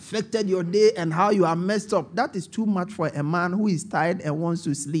it has affected your day and how you are messed up. That is too much for a man who is tired and wants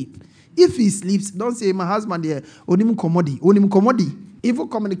to sleep. If he sleeps, don't say, my husband there, onim komodi. Evil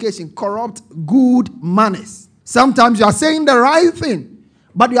communication, corrupt good manners. Sometimes you are saying the right thing,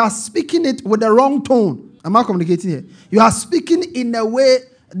 but you are speaking it with the wrong tone. Am I communicating here? You are speaking in a way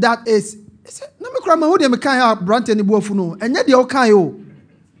that is,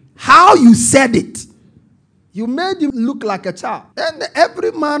 how you said it. You made him look like a child. And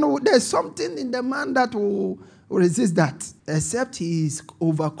every man, there's something in the man that will resist that. Except he is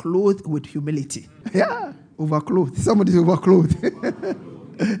overclothed with humility. Yeah, overclothed. Somebody's overclothed.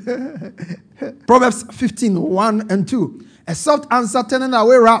 Proverbs 15, 1 and 2. A soft answer turning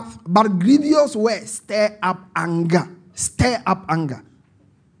away wrath, but grievous words stir up anger. Stir up anger.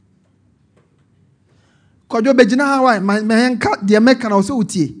 Kojo bejina hawa mahenka de meka na so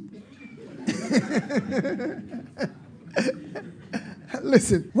utie.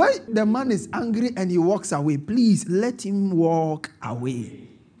 Listen, when the man is angry and he walks away, please let him walk away.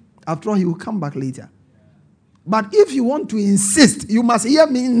 After all, he will come back later. But if you want to insist, you must hear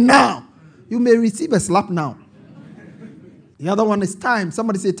me now. You may receive a slap now. The other one is time.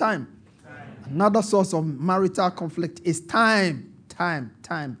 Somebody say time. Another source of marital conflict is time. Time.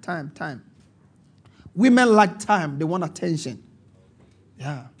 Women like time. They want attention.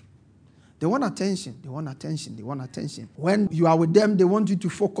 Yeah. They want attention. When you are with them, they want you to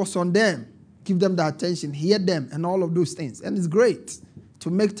focus on them. Give them the attention. Hear them and all of those things. And it's great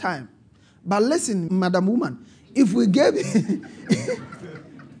to make time. But listen, Madam Woman, if we gave...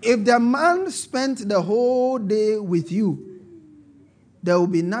 if the man spent the whole day with you, there will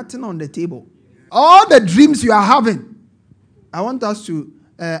be nothing on the table. All the dreams you are having, I want us to,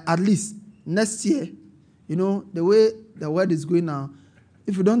 at least next year, the way the world is going now,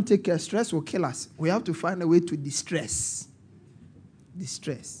 if we don't take care, stress will kill us. We have to find a way to distress.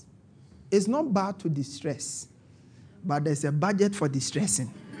 Distress. It's not bad to distress, but there's a budget for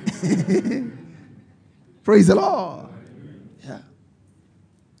distressing. Praise the Lord.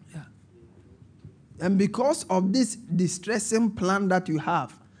 And because of this distressing plan that you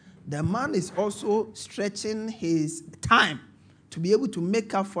have, the man is also stretching his time to be able to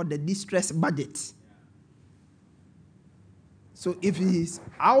make up for the distress budget. So if he's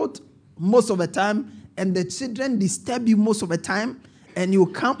out most of the time and the children disturb you most of the time and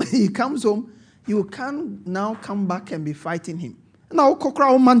he comes home, you can't now come back and be fighting him. Now,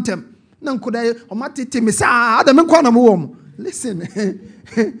 listen.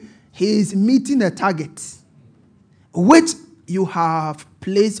 He is meeting a target which you have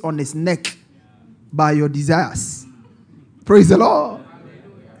placed on his neck by your desires. Praise the Lord.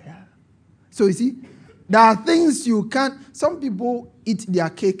 Yeah. So you see, there are things you can't. Some people eat their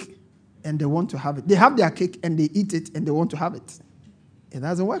cake and they want to have it. They have their cake and they eat it and they want to have it. It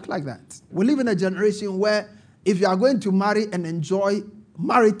doesn't work like that. We live in a generation where if you are going to marry and enjoy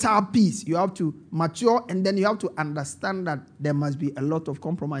marital peace, you have to mature, and then you have to understand that there must be a lot of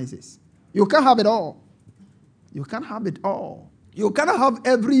compromises. You can't have it all. You can't have it all. You cannot have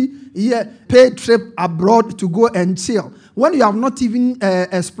every year paid trip abroad to go and chill when you have not even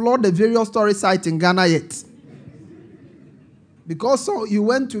explored the various tourist sites in Ghana yet. Because so you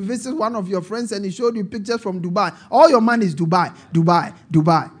went to visit one of your friends and he showed you pictures from Dubai. All your money is Dubai, Dubai,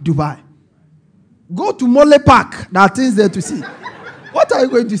 Dubai, Dubai. Go to Mole Park. There are things there to see. What are you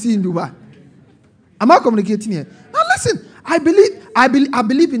going to see in Dubai? Am I communicating here? Now listen, I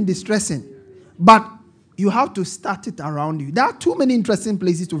believe in distressing, but you have to start it around you. There are too many interesting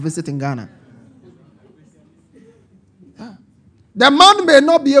places to visit in Ghana. Yeah. The man may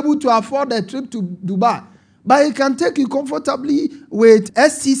not be able to afford a trip to Dubai, but he can take you comfortably with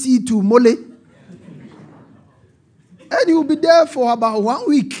SCC to Mole. And you'll be there for about 1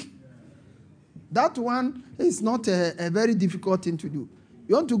 week. That one is not a very difficult thing to do.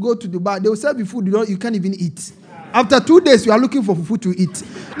 You want to go to Dubai, they will serve you food you can't even eat. After 2 days, you are looking for food to eat.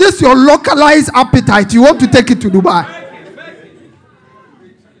 This is your localized appetite. You want to take it to Dubai.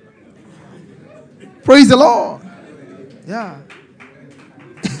 Praise the Lord. Yeah.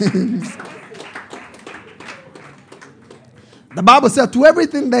 The Bible said, to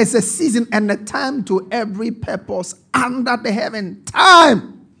everything there is a season and a time to every purpose under the heaven.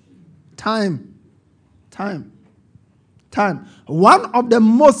 Time. One of the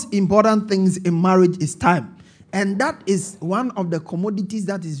most important things in marriage is time. And that is one of the commodities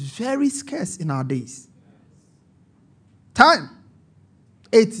that is very scarce in our days. Time.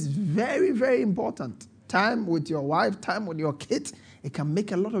 It's very, very important. Time with your wife, time with your kids, it can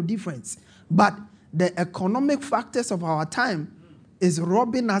make a lot of difference. But the economic factors of our time is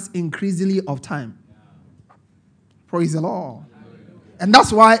robbing us increasingly of time. Praise the Lord. And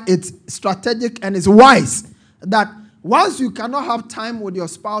that's why it's strategic and it's wise that once you cannot have time with your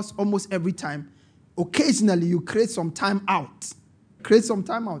spouse almost every time, occasionally you create some time out. Create some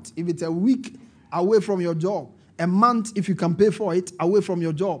time out. If it's a week away from your job, a month if you can pay for it away from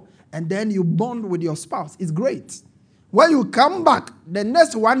your job, and then you bond with your spouse, it's great. When you come back, the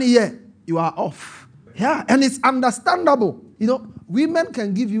next 1 year, you are off. Yeah, and it's understandable. You know, women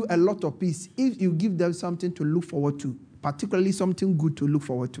can give you a lot of peace if you give them something to look forward to, particularly something good to look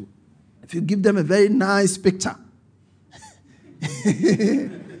forward to. If you give them a very nice picture.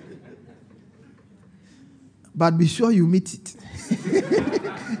 But be sure you meet it.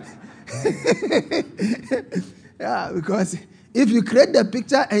 Yeah, because if you create the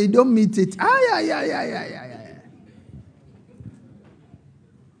picture and you don't meet it,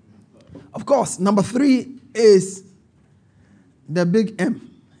 Of course, number 3 is the big M,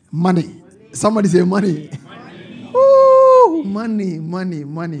 money. Somebody say money. Ooh, money. Money.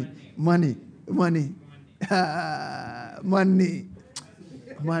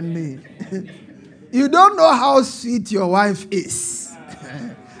 You don't know how sweet your wife is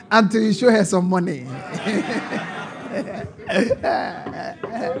until you show her some money.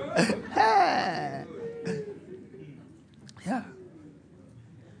 Yeah.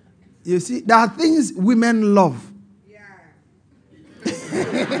 You see, there are things women love.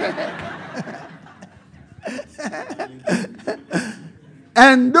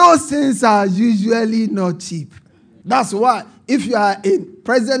 And those things are usually not cheap. That's why if you are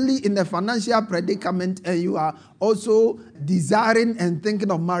presently in a financial predicament and you are also desiring and thinking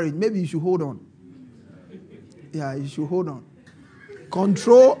of marriage, maybe you should hold on. Yeah, you should hold on.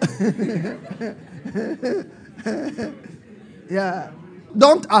 Control. Yeah.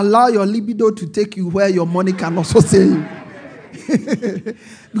 Don't allow your libido to take you where your money can also save you.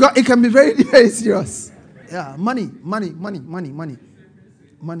 Because it can be very, very serious. Yeah, money. What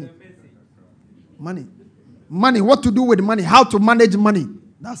to do with money? How to manage money?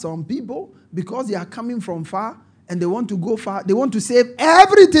 That's some people, because they are coming from far and they want to go far, they want to save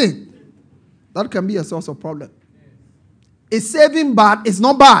everything. That can be a source of problem. Is saving bad? It's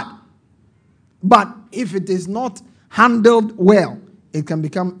not bad. But if it is not handled well, it can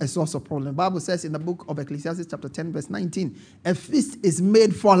become a source of problem. The Bible says in the book of Ecclesiastes chapter 10 verse 19, a feast is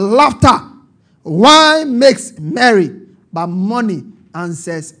made for laughter. Wine makes merry, but money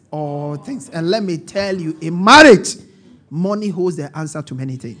answers all things. And let me tell you, in marriage, money holds the answer to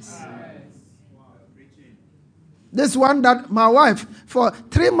many things. This one that my wife, for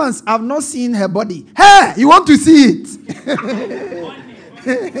 3 months, I've not seen her body. Hey, you want to see it?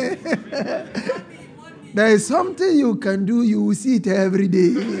 There is something you can do, you will see it every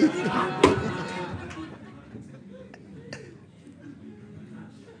day.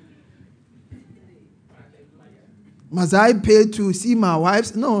 Must I pay to see my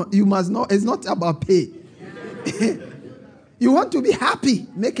wife? No, you must not. It's not about pay. You want to be happy,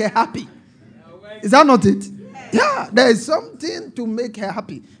 make her happy. Is that not it? Yeah, there is something to make her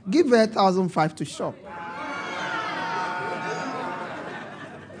happy. Give her 1,500 to shop.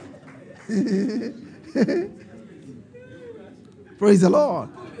 Praise the Lord.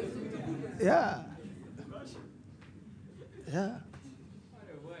 Yeah. Yeah.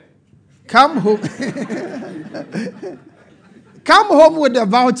 Come home. Come home with a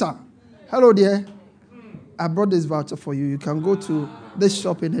voucher. Hello, dear. I brought this voucher for you. You can go to this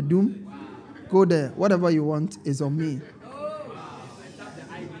shop in Edum. Go there. Whatever you want is on me.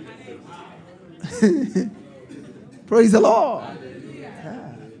 Praise the Lord.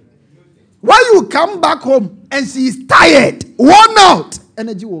 Yeah. When you come back home and she is tired, worn out,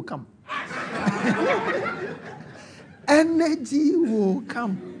 energy will come. Energy will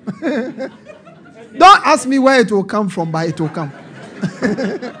come. Don't ask me where it will come from, but it will come.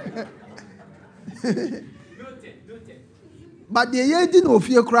 But the yedi no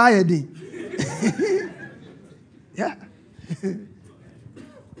fear cry. Yeah.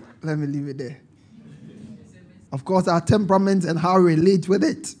 Let me leave it there. Of course, our temperament and how we relate with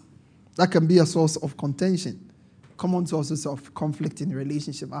it, that can be a source of contention. Common sources of conflict in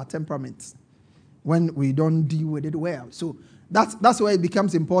relationship, our temperaments, when we don't deal with it well. So that's why it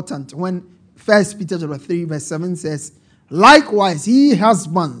becomes important when 1 Peter 3 verse 7 says, likewise, ye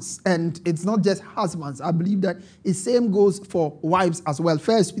husbands, and it's not just husbands. I believe that the same goes for wives as well.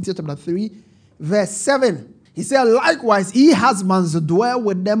 1 Peter 3 verse 7. He said, likewise, ye husbands, dwell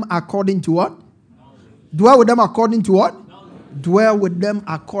with them according to what? Dwell with them according to what? Dwell with them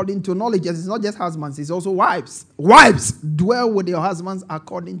according to knowledge. Yes, it's not just husbands, it's also wives. Wives, dwell with your husbands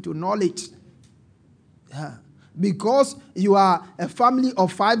according to knowledge. Yeah. Because you are a family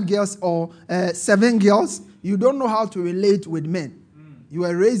of 5 girls or 7 girls, you don't know how to relate with men. You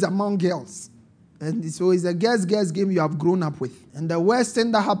were raised among girls. And so it's a girls game you have grown up with. And the worst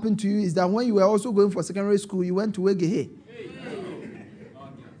thing that happened to you is that when you were also going for secondary school, you went to Wegehe.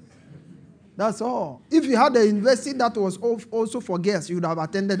 That's all. If you had a university that was also for girls, you would have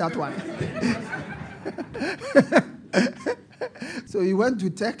attended that one. So you went to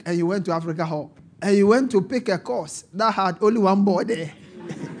Tech and you went to Africa Hall. And you went to pick a course that had only one boy there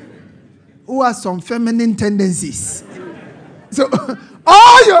who has some feminine tendencies. So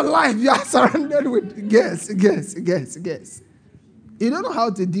all your life you are surrounded with girls. You don't know how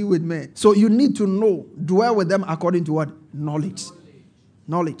to deal with men. So you need to know, dwell with them according to what? Knowledge.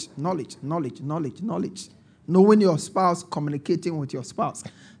 Knowledge. Knowing your spouse, communicating with your spouse.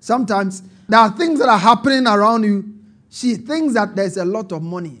 Sometimes there are things that are happening around you. She thinks that there's a lot of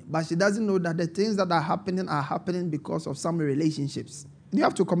money, but she doesn't know that the things that are happening because of some relationships. You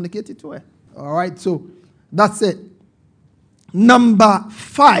have to communicate it to her. All right, so that's it. Number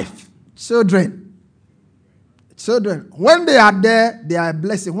 5, children. Children, when they are there, they are a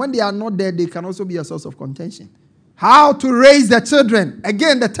blessing. When they are not there, they can also be a source of contention. How to raise the children.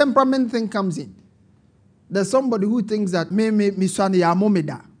 Again, the temperament thing comes in. There's somebody who thinks that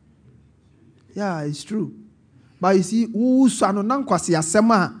yeah, it's true. But you see,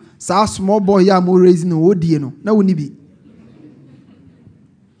 small boy ya mo raising no na woni bi.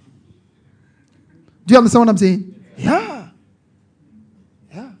 Do you understand what I'm saying? Yeah.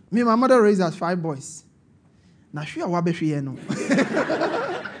 Yeah. Me, my mother raised us 5 boys. Now she wa be hwe no. No.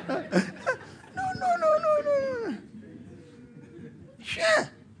 Sure.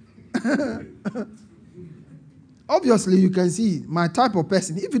 Obviously, you can see my type of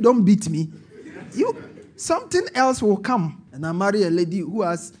person. If you don't beat me, something else will come. And I marry a lady who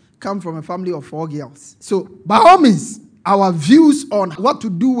has come from a family of 4 girls. So, by all means, our views on what to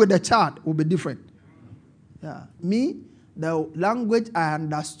do with the child will be different. Yeah. Me, the language I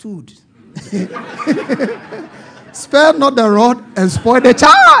understood. Spare not the rod and spoil the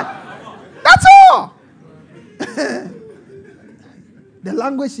child. That's all. The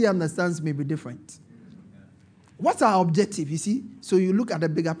language she understands may be different. What's our objective, you see? So you look at the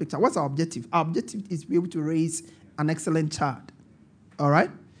bigger picture. What's our objective? Our objective is to be able to raise an excellent child. All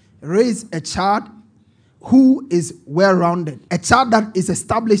right? Raise a child who is well-rounded. A child that is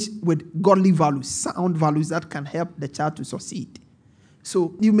established with godly values, sound values that can help the child to succeed.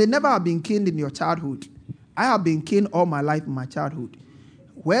 So you may never have been caned in your childhood. I have been caned all my life in my childhood.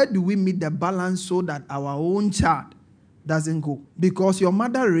 Where do we meet the balance so that our own child doesn't go? Because your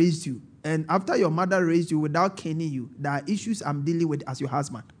mother raised you. And after your mother raised you without caning you, there are issues I'm dealing with as your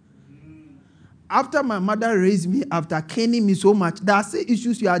husband. After my mother raised me, after caning me so much, there are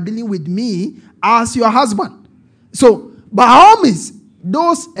issues you are dealing with me as your husband. So, by all means,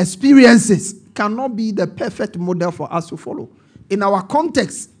 those experiences cannot be the perfect model for us to follow. In our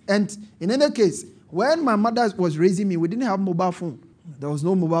context, and in any case, When my mother was raising me, we didn't have mobile phone. There was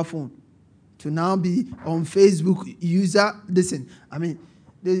no mobile phone. To now be on Facebook user, listen,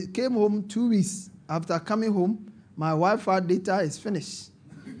 they came home 2 weeks after coming home. My Wi-Fi data is finished.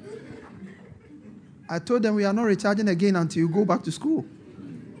 I told them we are not recharging again until you go back to school.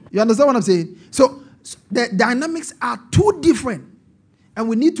 You understand what I'm saying? So the dynamics are too different. And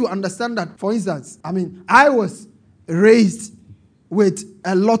we need to understand that, for instance, I was raised with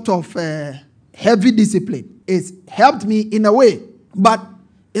a lot of heavy discipline. It's helped me in a way. But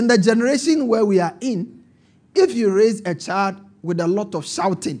in the generation where we are in, if you raise a child with a lot of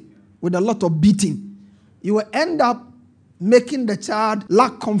shouting, with a lot of beating, you will end up making the child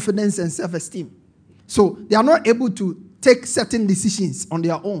lack confidence and self-esteem. So they are not able to take certain decisions on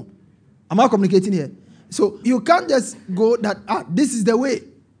their own. Am I communicating here? So you can't just go that, this is the way.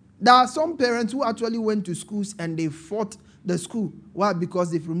 There are some parents who actually went to schools and they fought the school. Why?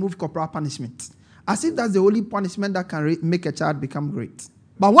 Because they've removed corporal punishment. As if that's the only punishment that can make a child become great.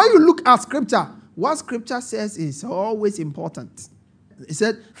 But when you look at scripture, what scripture says is always important. It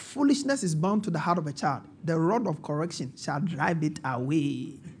said, foolishness is bound to the heart of a child. The rod of correction shall drive it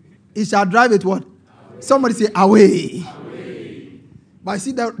away. It shall drive it what? Away. Somebody say away. Away. But you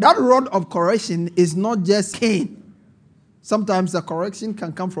see, that rod of correction is not just cane. Sometimes the correction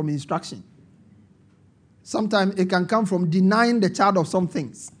can come from instruction. Sometimes it can come from denying the child of some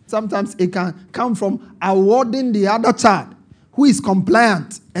things. Sometimes it can come from awarding the other child who is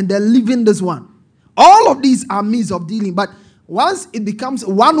compliant and they're leaving this one. All of these are means of dealing. But once it becomes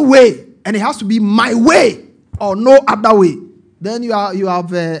one way and it has to be my way or no other way, then you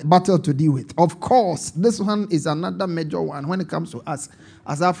have a battle to deal with. Of course, this one is another major one when it comes to us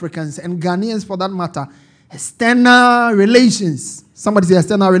as Africans and Ghanaians for that matter. External relations. Somebody say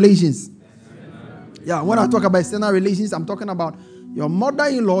external relations. Yeah, when I talk about external relations, I'm talking about your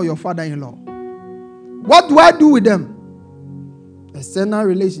mother-in-law, your father-in-law. What do I do with them? External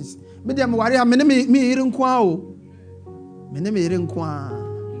relations. It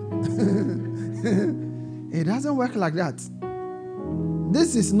doesn't work like that.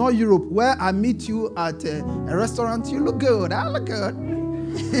 This is not Europe where I meet you at a restaurant. You look good. I look good.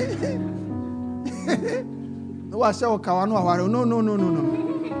 No.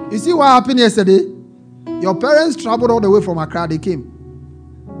 You see what happened yesterday? Your parents traveled all the way from Accra. They came.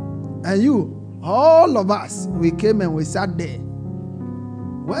 And you, all of us, we came and we sat there.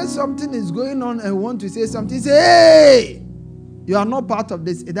 When something is going on and want to say something, say, hey, you are not part of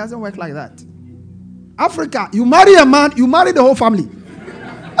this. It doesn't work like that. Africa, you marry a man, you marry the whole family.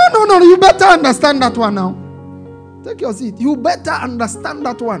 No. You better understand that one now. Take your seat. You better understand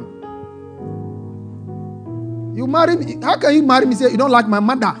that one. You marry me. How can you marry me? Say you don't like my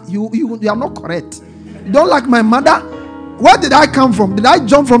mother. You are not correct. You don't like my mother. Where did I come from? Did I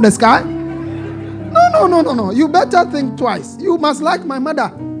jump from the sky? No. You better think twice. You must like my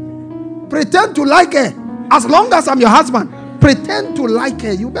mother. Pretend to like her. As long as I'm your husband, pretend to like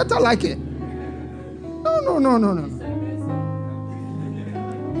her. You better like her. No.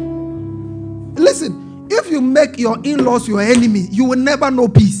 Listen, if you make your in-laws your enemy, you will never know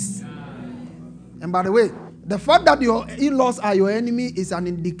peace. And by the way, the fact that your in-laws are your enemy is an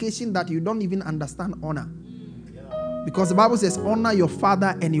indication that you don't even understand honor. Because the Bible says, honor your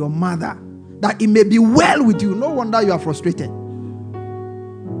father and your mother, that it may be well with you. No wonder you are frustrated.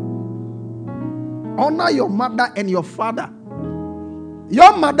 Honor your mother and your father.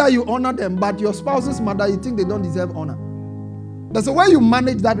 Your mother, you honor them, but your spouse's mother, you think they don't deserve honor. That's the way you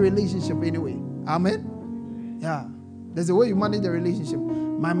manage that relationship anyway. Amen? Yeah. There's a way you manage the relationship.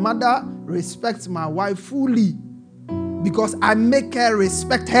 My mother respects my wife fully because I make her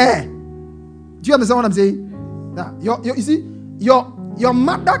respect her. Do you understand what I'm saying? Yeah. You see, your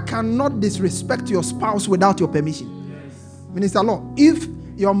mother cannot disrespect your spouse without your permission. Yes. Minister Law, if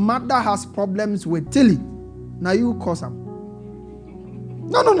your mother has problems with Tilly, now you cause them.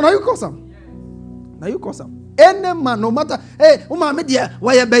 No, you cause them. Now you cause them. Any man, no matter, hey, my dear,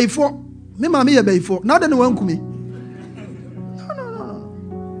 why you pay for? Me, mommy, you pay for. Now then, one come.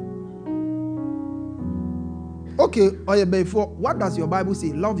 No. Okay, or you pay for. What does your Bible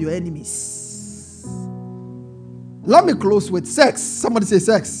say? Love your enemies. Let me close with sex. Somebody say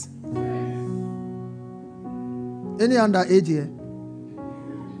sex. Any under age here?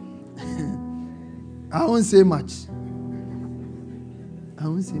 I won't say much.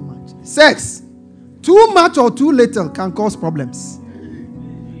 Sex, too much or too little can cause problems.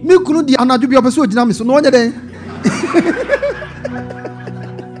 Me kunu di anaju bi obeso ojina me so no onye den.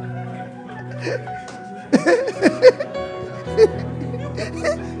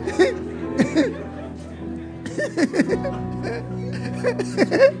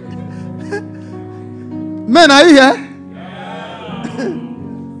 Men, are you here?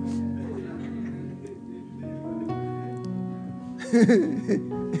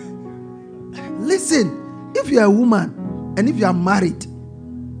 Listen, if you are a woman and if you are married,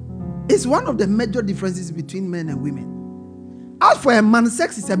 it's one of the major differences between men and women. As for a man,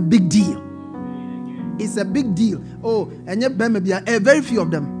 sex is a big deal. It's a big deal. Oh, and yet very few of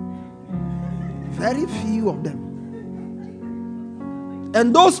them. Very few of them.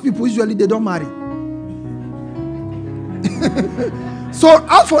 And those people usually they don't marry. So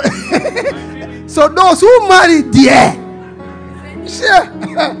as for so those who marry, dear,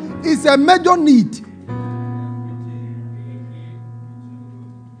 it's a major need.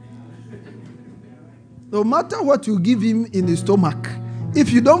 No matter what you give him in his stomach,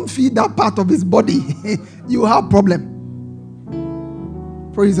 if you don't feed that part of his body, you have problem.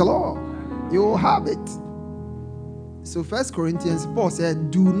 Praise the Lord. You will have it. So 1 Corinthians, Paul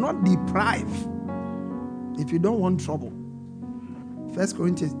said, do not deprive if you don't want trouble. 1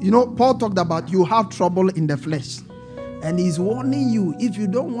 Corinthians, Paul talked about you have trouble in the flesh. And he's warning you, if you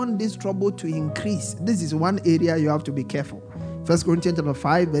don't want this trouble to increase, this is one area you have to be careful. 1 Corinthians chapter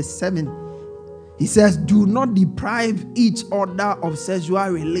 5, verse 7. He says, do not deprive each other of sexual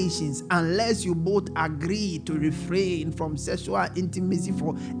relations unless you both agree to refrain from sexual intimacy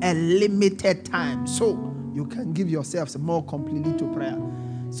for a limited time, so you can give yourselves more completely to prayer.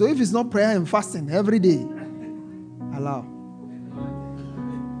 So if it's not prayer and fasting every day, allow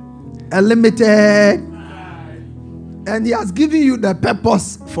a limited, and he has given you the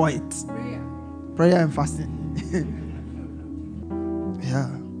purpose for it. Prayer and fasting.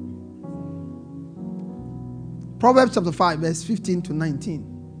 Yeah. Proverbs chapter 5, verse 15 to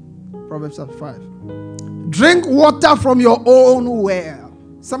 19. Proverbs chapter 5. Drink water from your own well.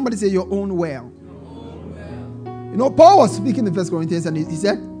 Somebody say your own well. Paul was speaking in 1 Corinthians and he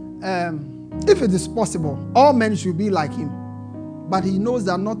said, if it is possible, all men should be like him. But he knows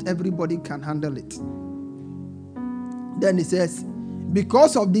that not everybody can handle it. Then he says,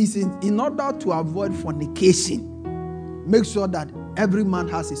 because of this, in order to avoid fornication, make sure that every man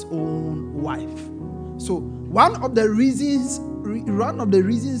has his own wife. So one of the reasons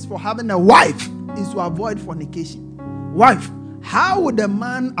for having a wife is to avoid fornication. Wife, how would a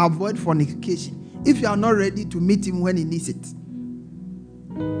man avoid fornication if you are not ready to meet him when he needs it?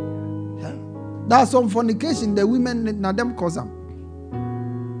 Yeah. There's some fornication the women now them cause them.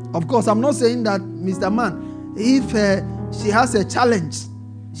 Of course, I'm not saying that, Mr. Man, if she has a challenge,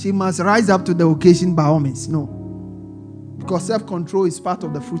 she must rise up to the occasion by all means. No. Because self-control is part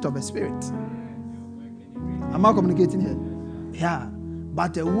of the fruit of the Spirit. Am I communicating here? Yeah.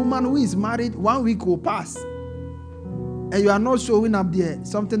 But a woman who is married, 1 week will pass, and you are not showing up there,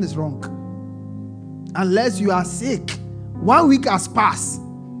 something is wrong. Unless you are sick. 1 week has passed.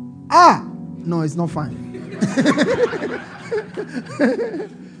 No, it's not fine.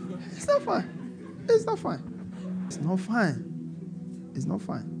 It's not fine. It's not fine. It's not fine. It's not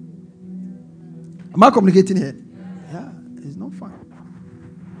fine. Am I communicating here? Yeah, it's not fine.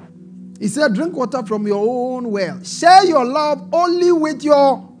 He said, drink water from your own well. Share your love only with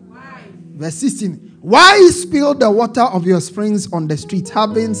your wife. Verse 16. Why spill the water of your springs on the street,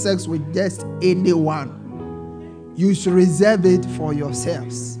 having sex with just anyone? You should reserve it for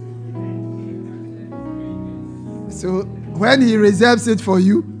yourselves. So when he reserves it for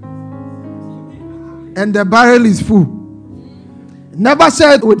you, and the barrel is full, never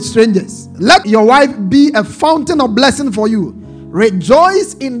share it with strangers. Let your wife be a fountain of blessing for you.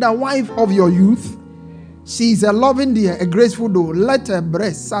 Rejoice in the wife of your youth. She is a loving deer, a graceful doe. Let her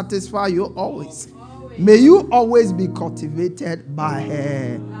breast satisfy you always. May you always be cultivated by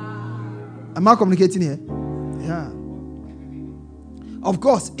her. Am I communicating here? Yeah. Of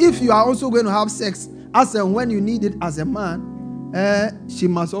course, if you are also going to have sex as and when you need it as a man, she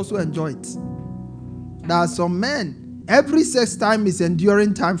must also enjoy it. There are some men, every sex time is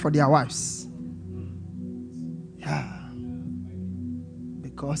enduring time for their wives. Yeah.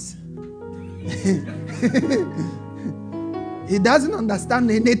 Because he doesn't understand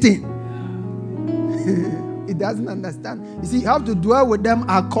anything. He doesn't understand. You see, you have to dwell with them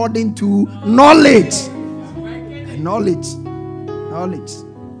according to knowledge. Knowledge.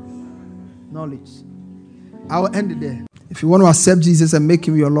 I will end it there. If you want to accept Jesus and make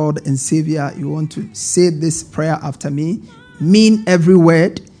him your Lord and Savior, you want to say this prayer after me. Mean every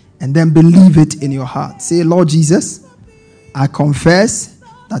word and then believe it in your heart. Say, Lord Jesus, I confess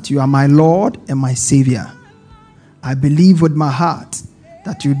that you are my Lord and my Savior. I believe with my heart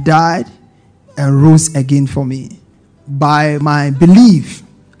that you died and rose again for me. By my belief,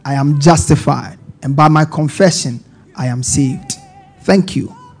 I am justified, and by my confession, I am saved. Thank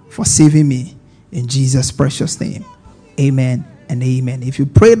you for saving me. In Jesus' precious name. Amen and amen. If you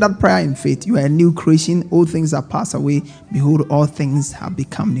pray that prayer in faith, you are a new creation. All things are passed away. Behold, all things have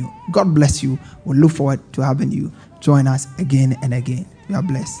become new. God bless you. We look forward to having you join us again and again. You are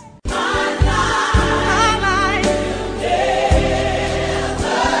blessed.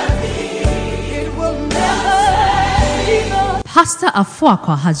 Pastor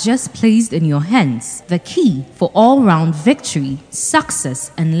Afuakwa has just placed in your hands the key for all-round victory,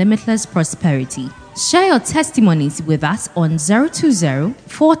 success, and limitless prosperity. Share your testimonies with us on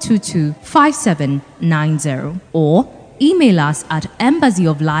 020-422-5790 or email us at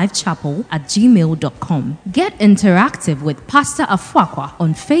embassyoflifechapel@gmail.com. Get interactive with Pastor Afuakwa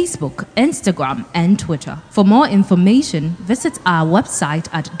on Facebook, Instagram, and Twitter. For more information, visit our website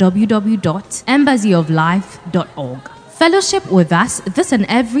at www.embassyoflife.org. Fellowship with us this and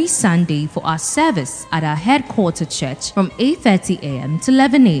every Sunday for our service at our headquarter church from 8:30 a.m. to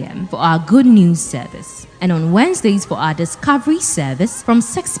 11 a.m. for our Good News service. And on Wednesdays for our Discovery service from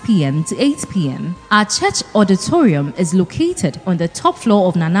 6 p.m. to 8 p.m. Our church auditorium is located on the top floor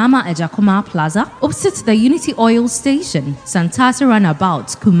of Nanama Ejakoma Plaza, opposite the Unity Oil Station, Santata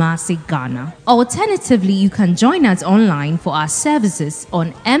Runabout, Kumasi, Ghana. Alternatively, you can join us online for our services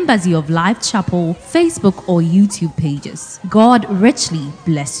on Embassy of Life Chapel, Facebook or YouTube pages. God richly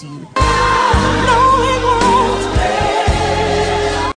bless you.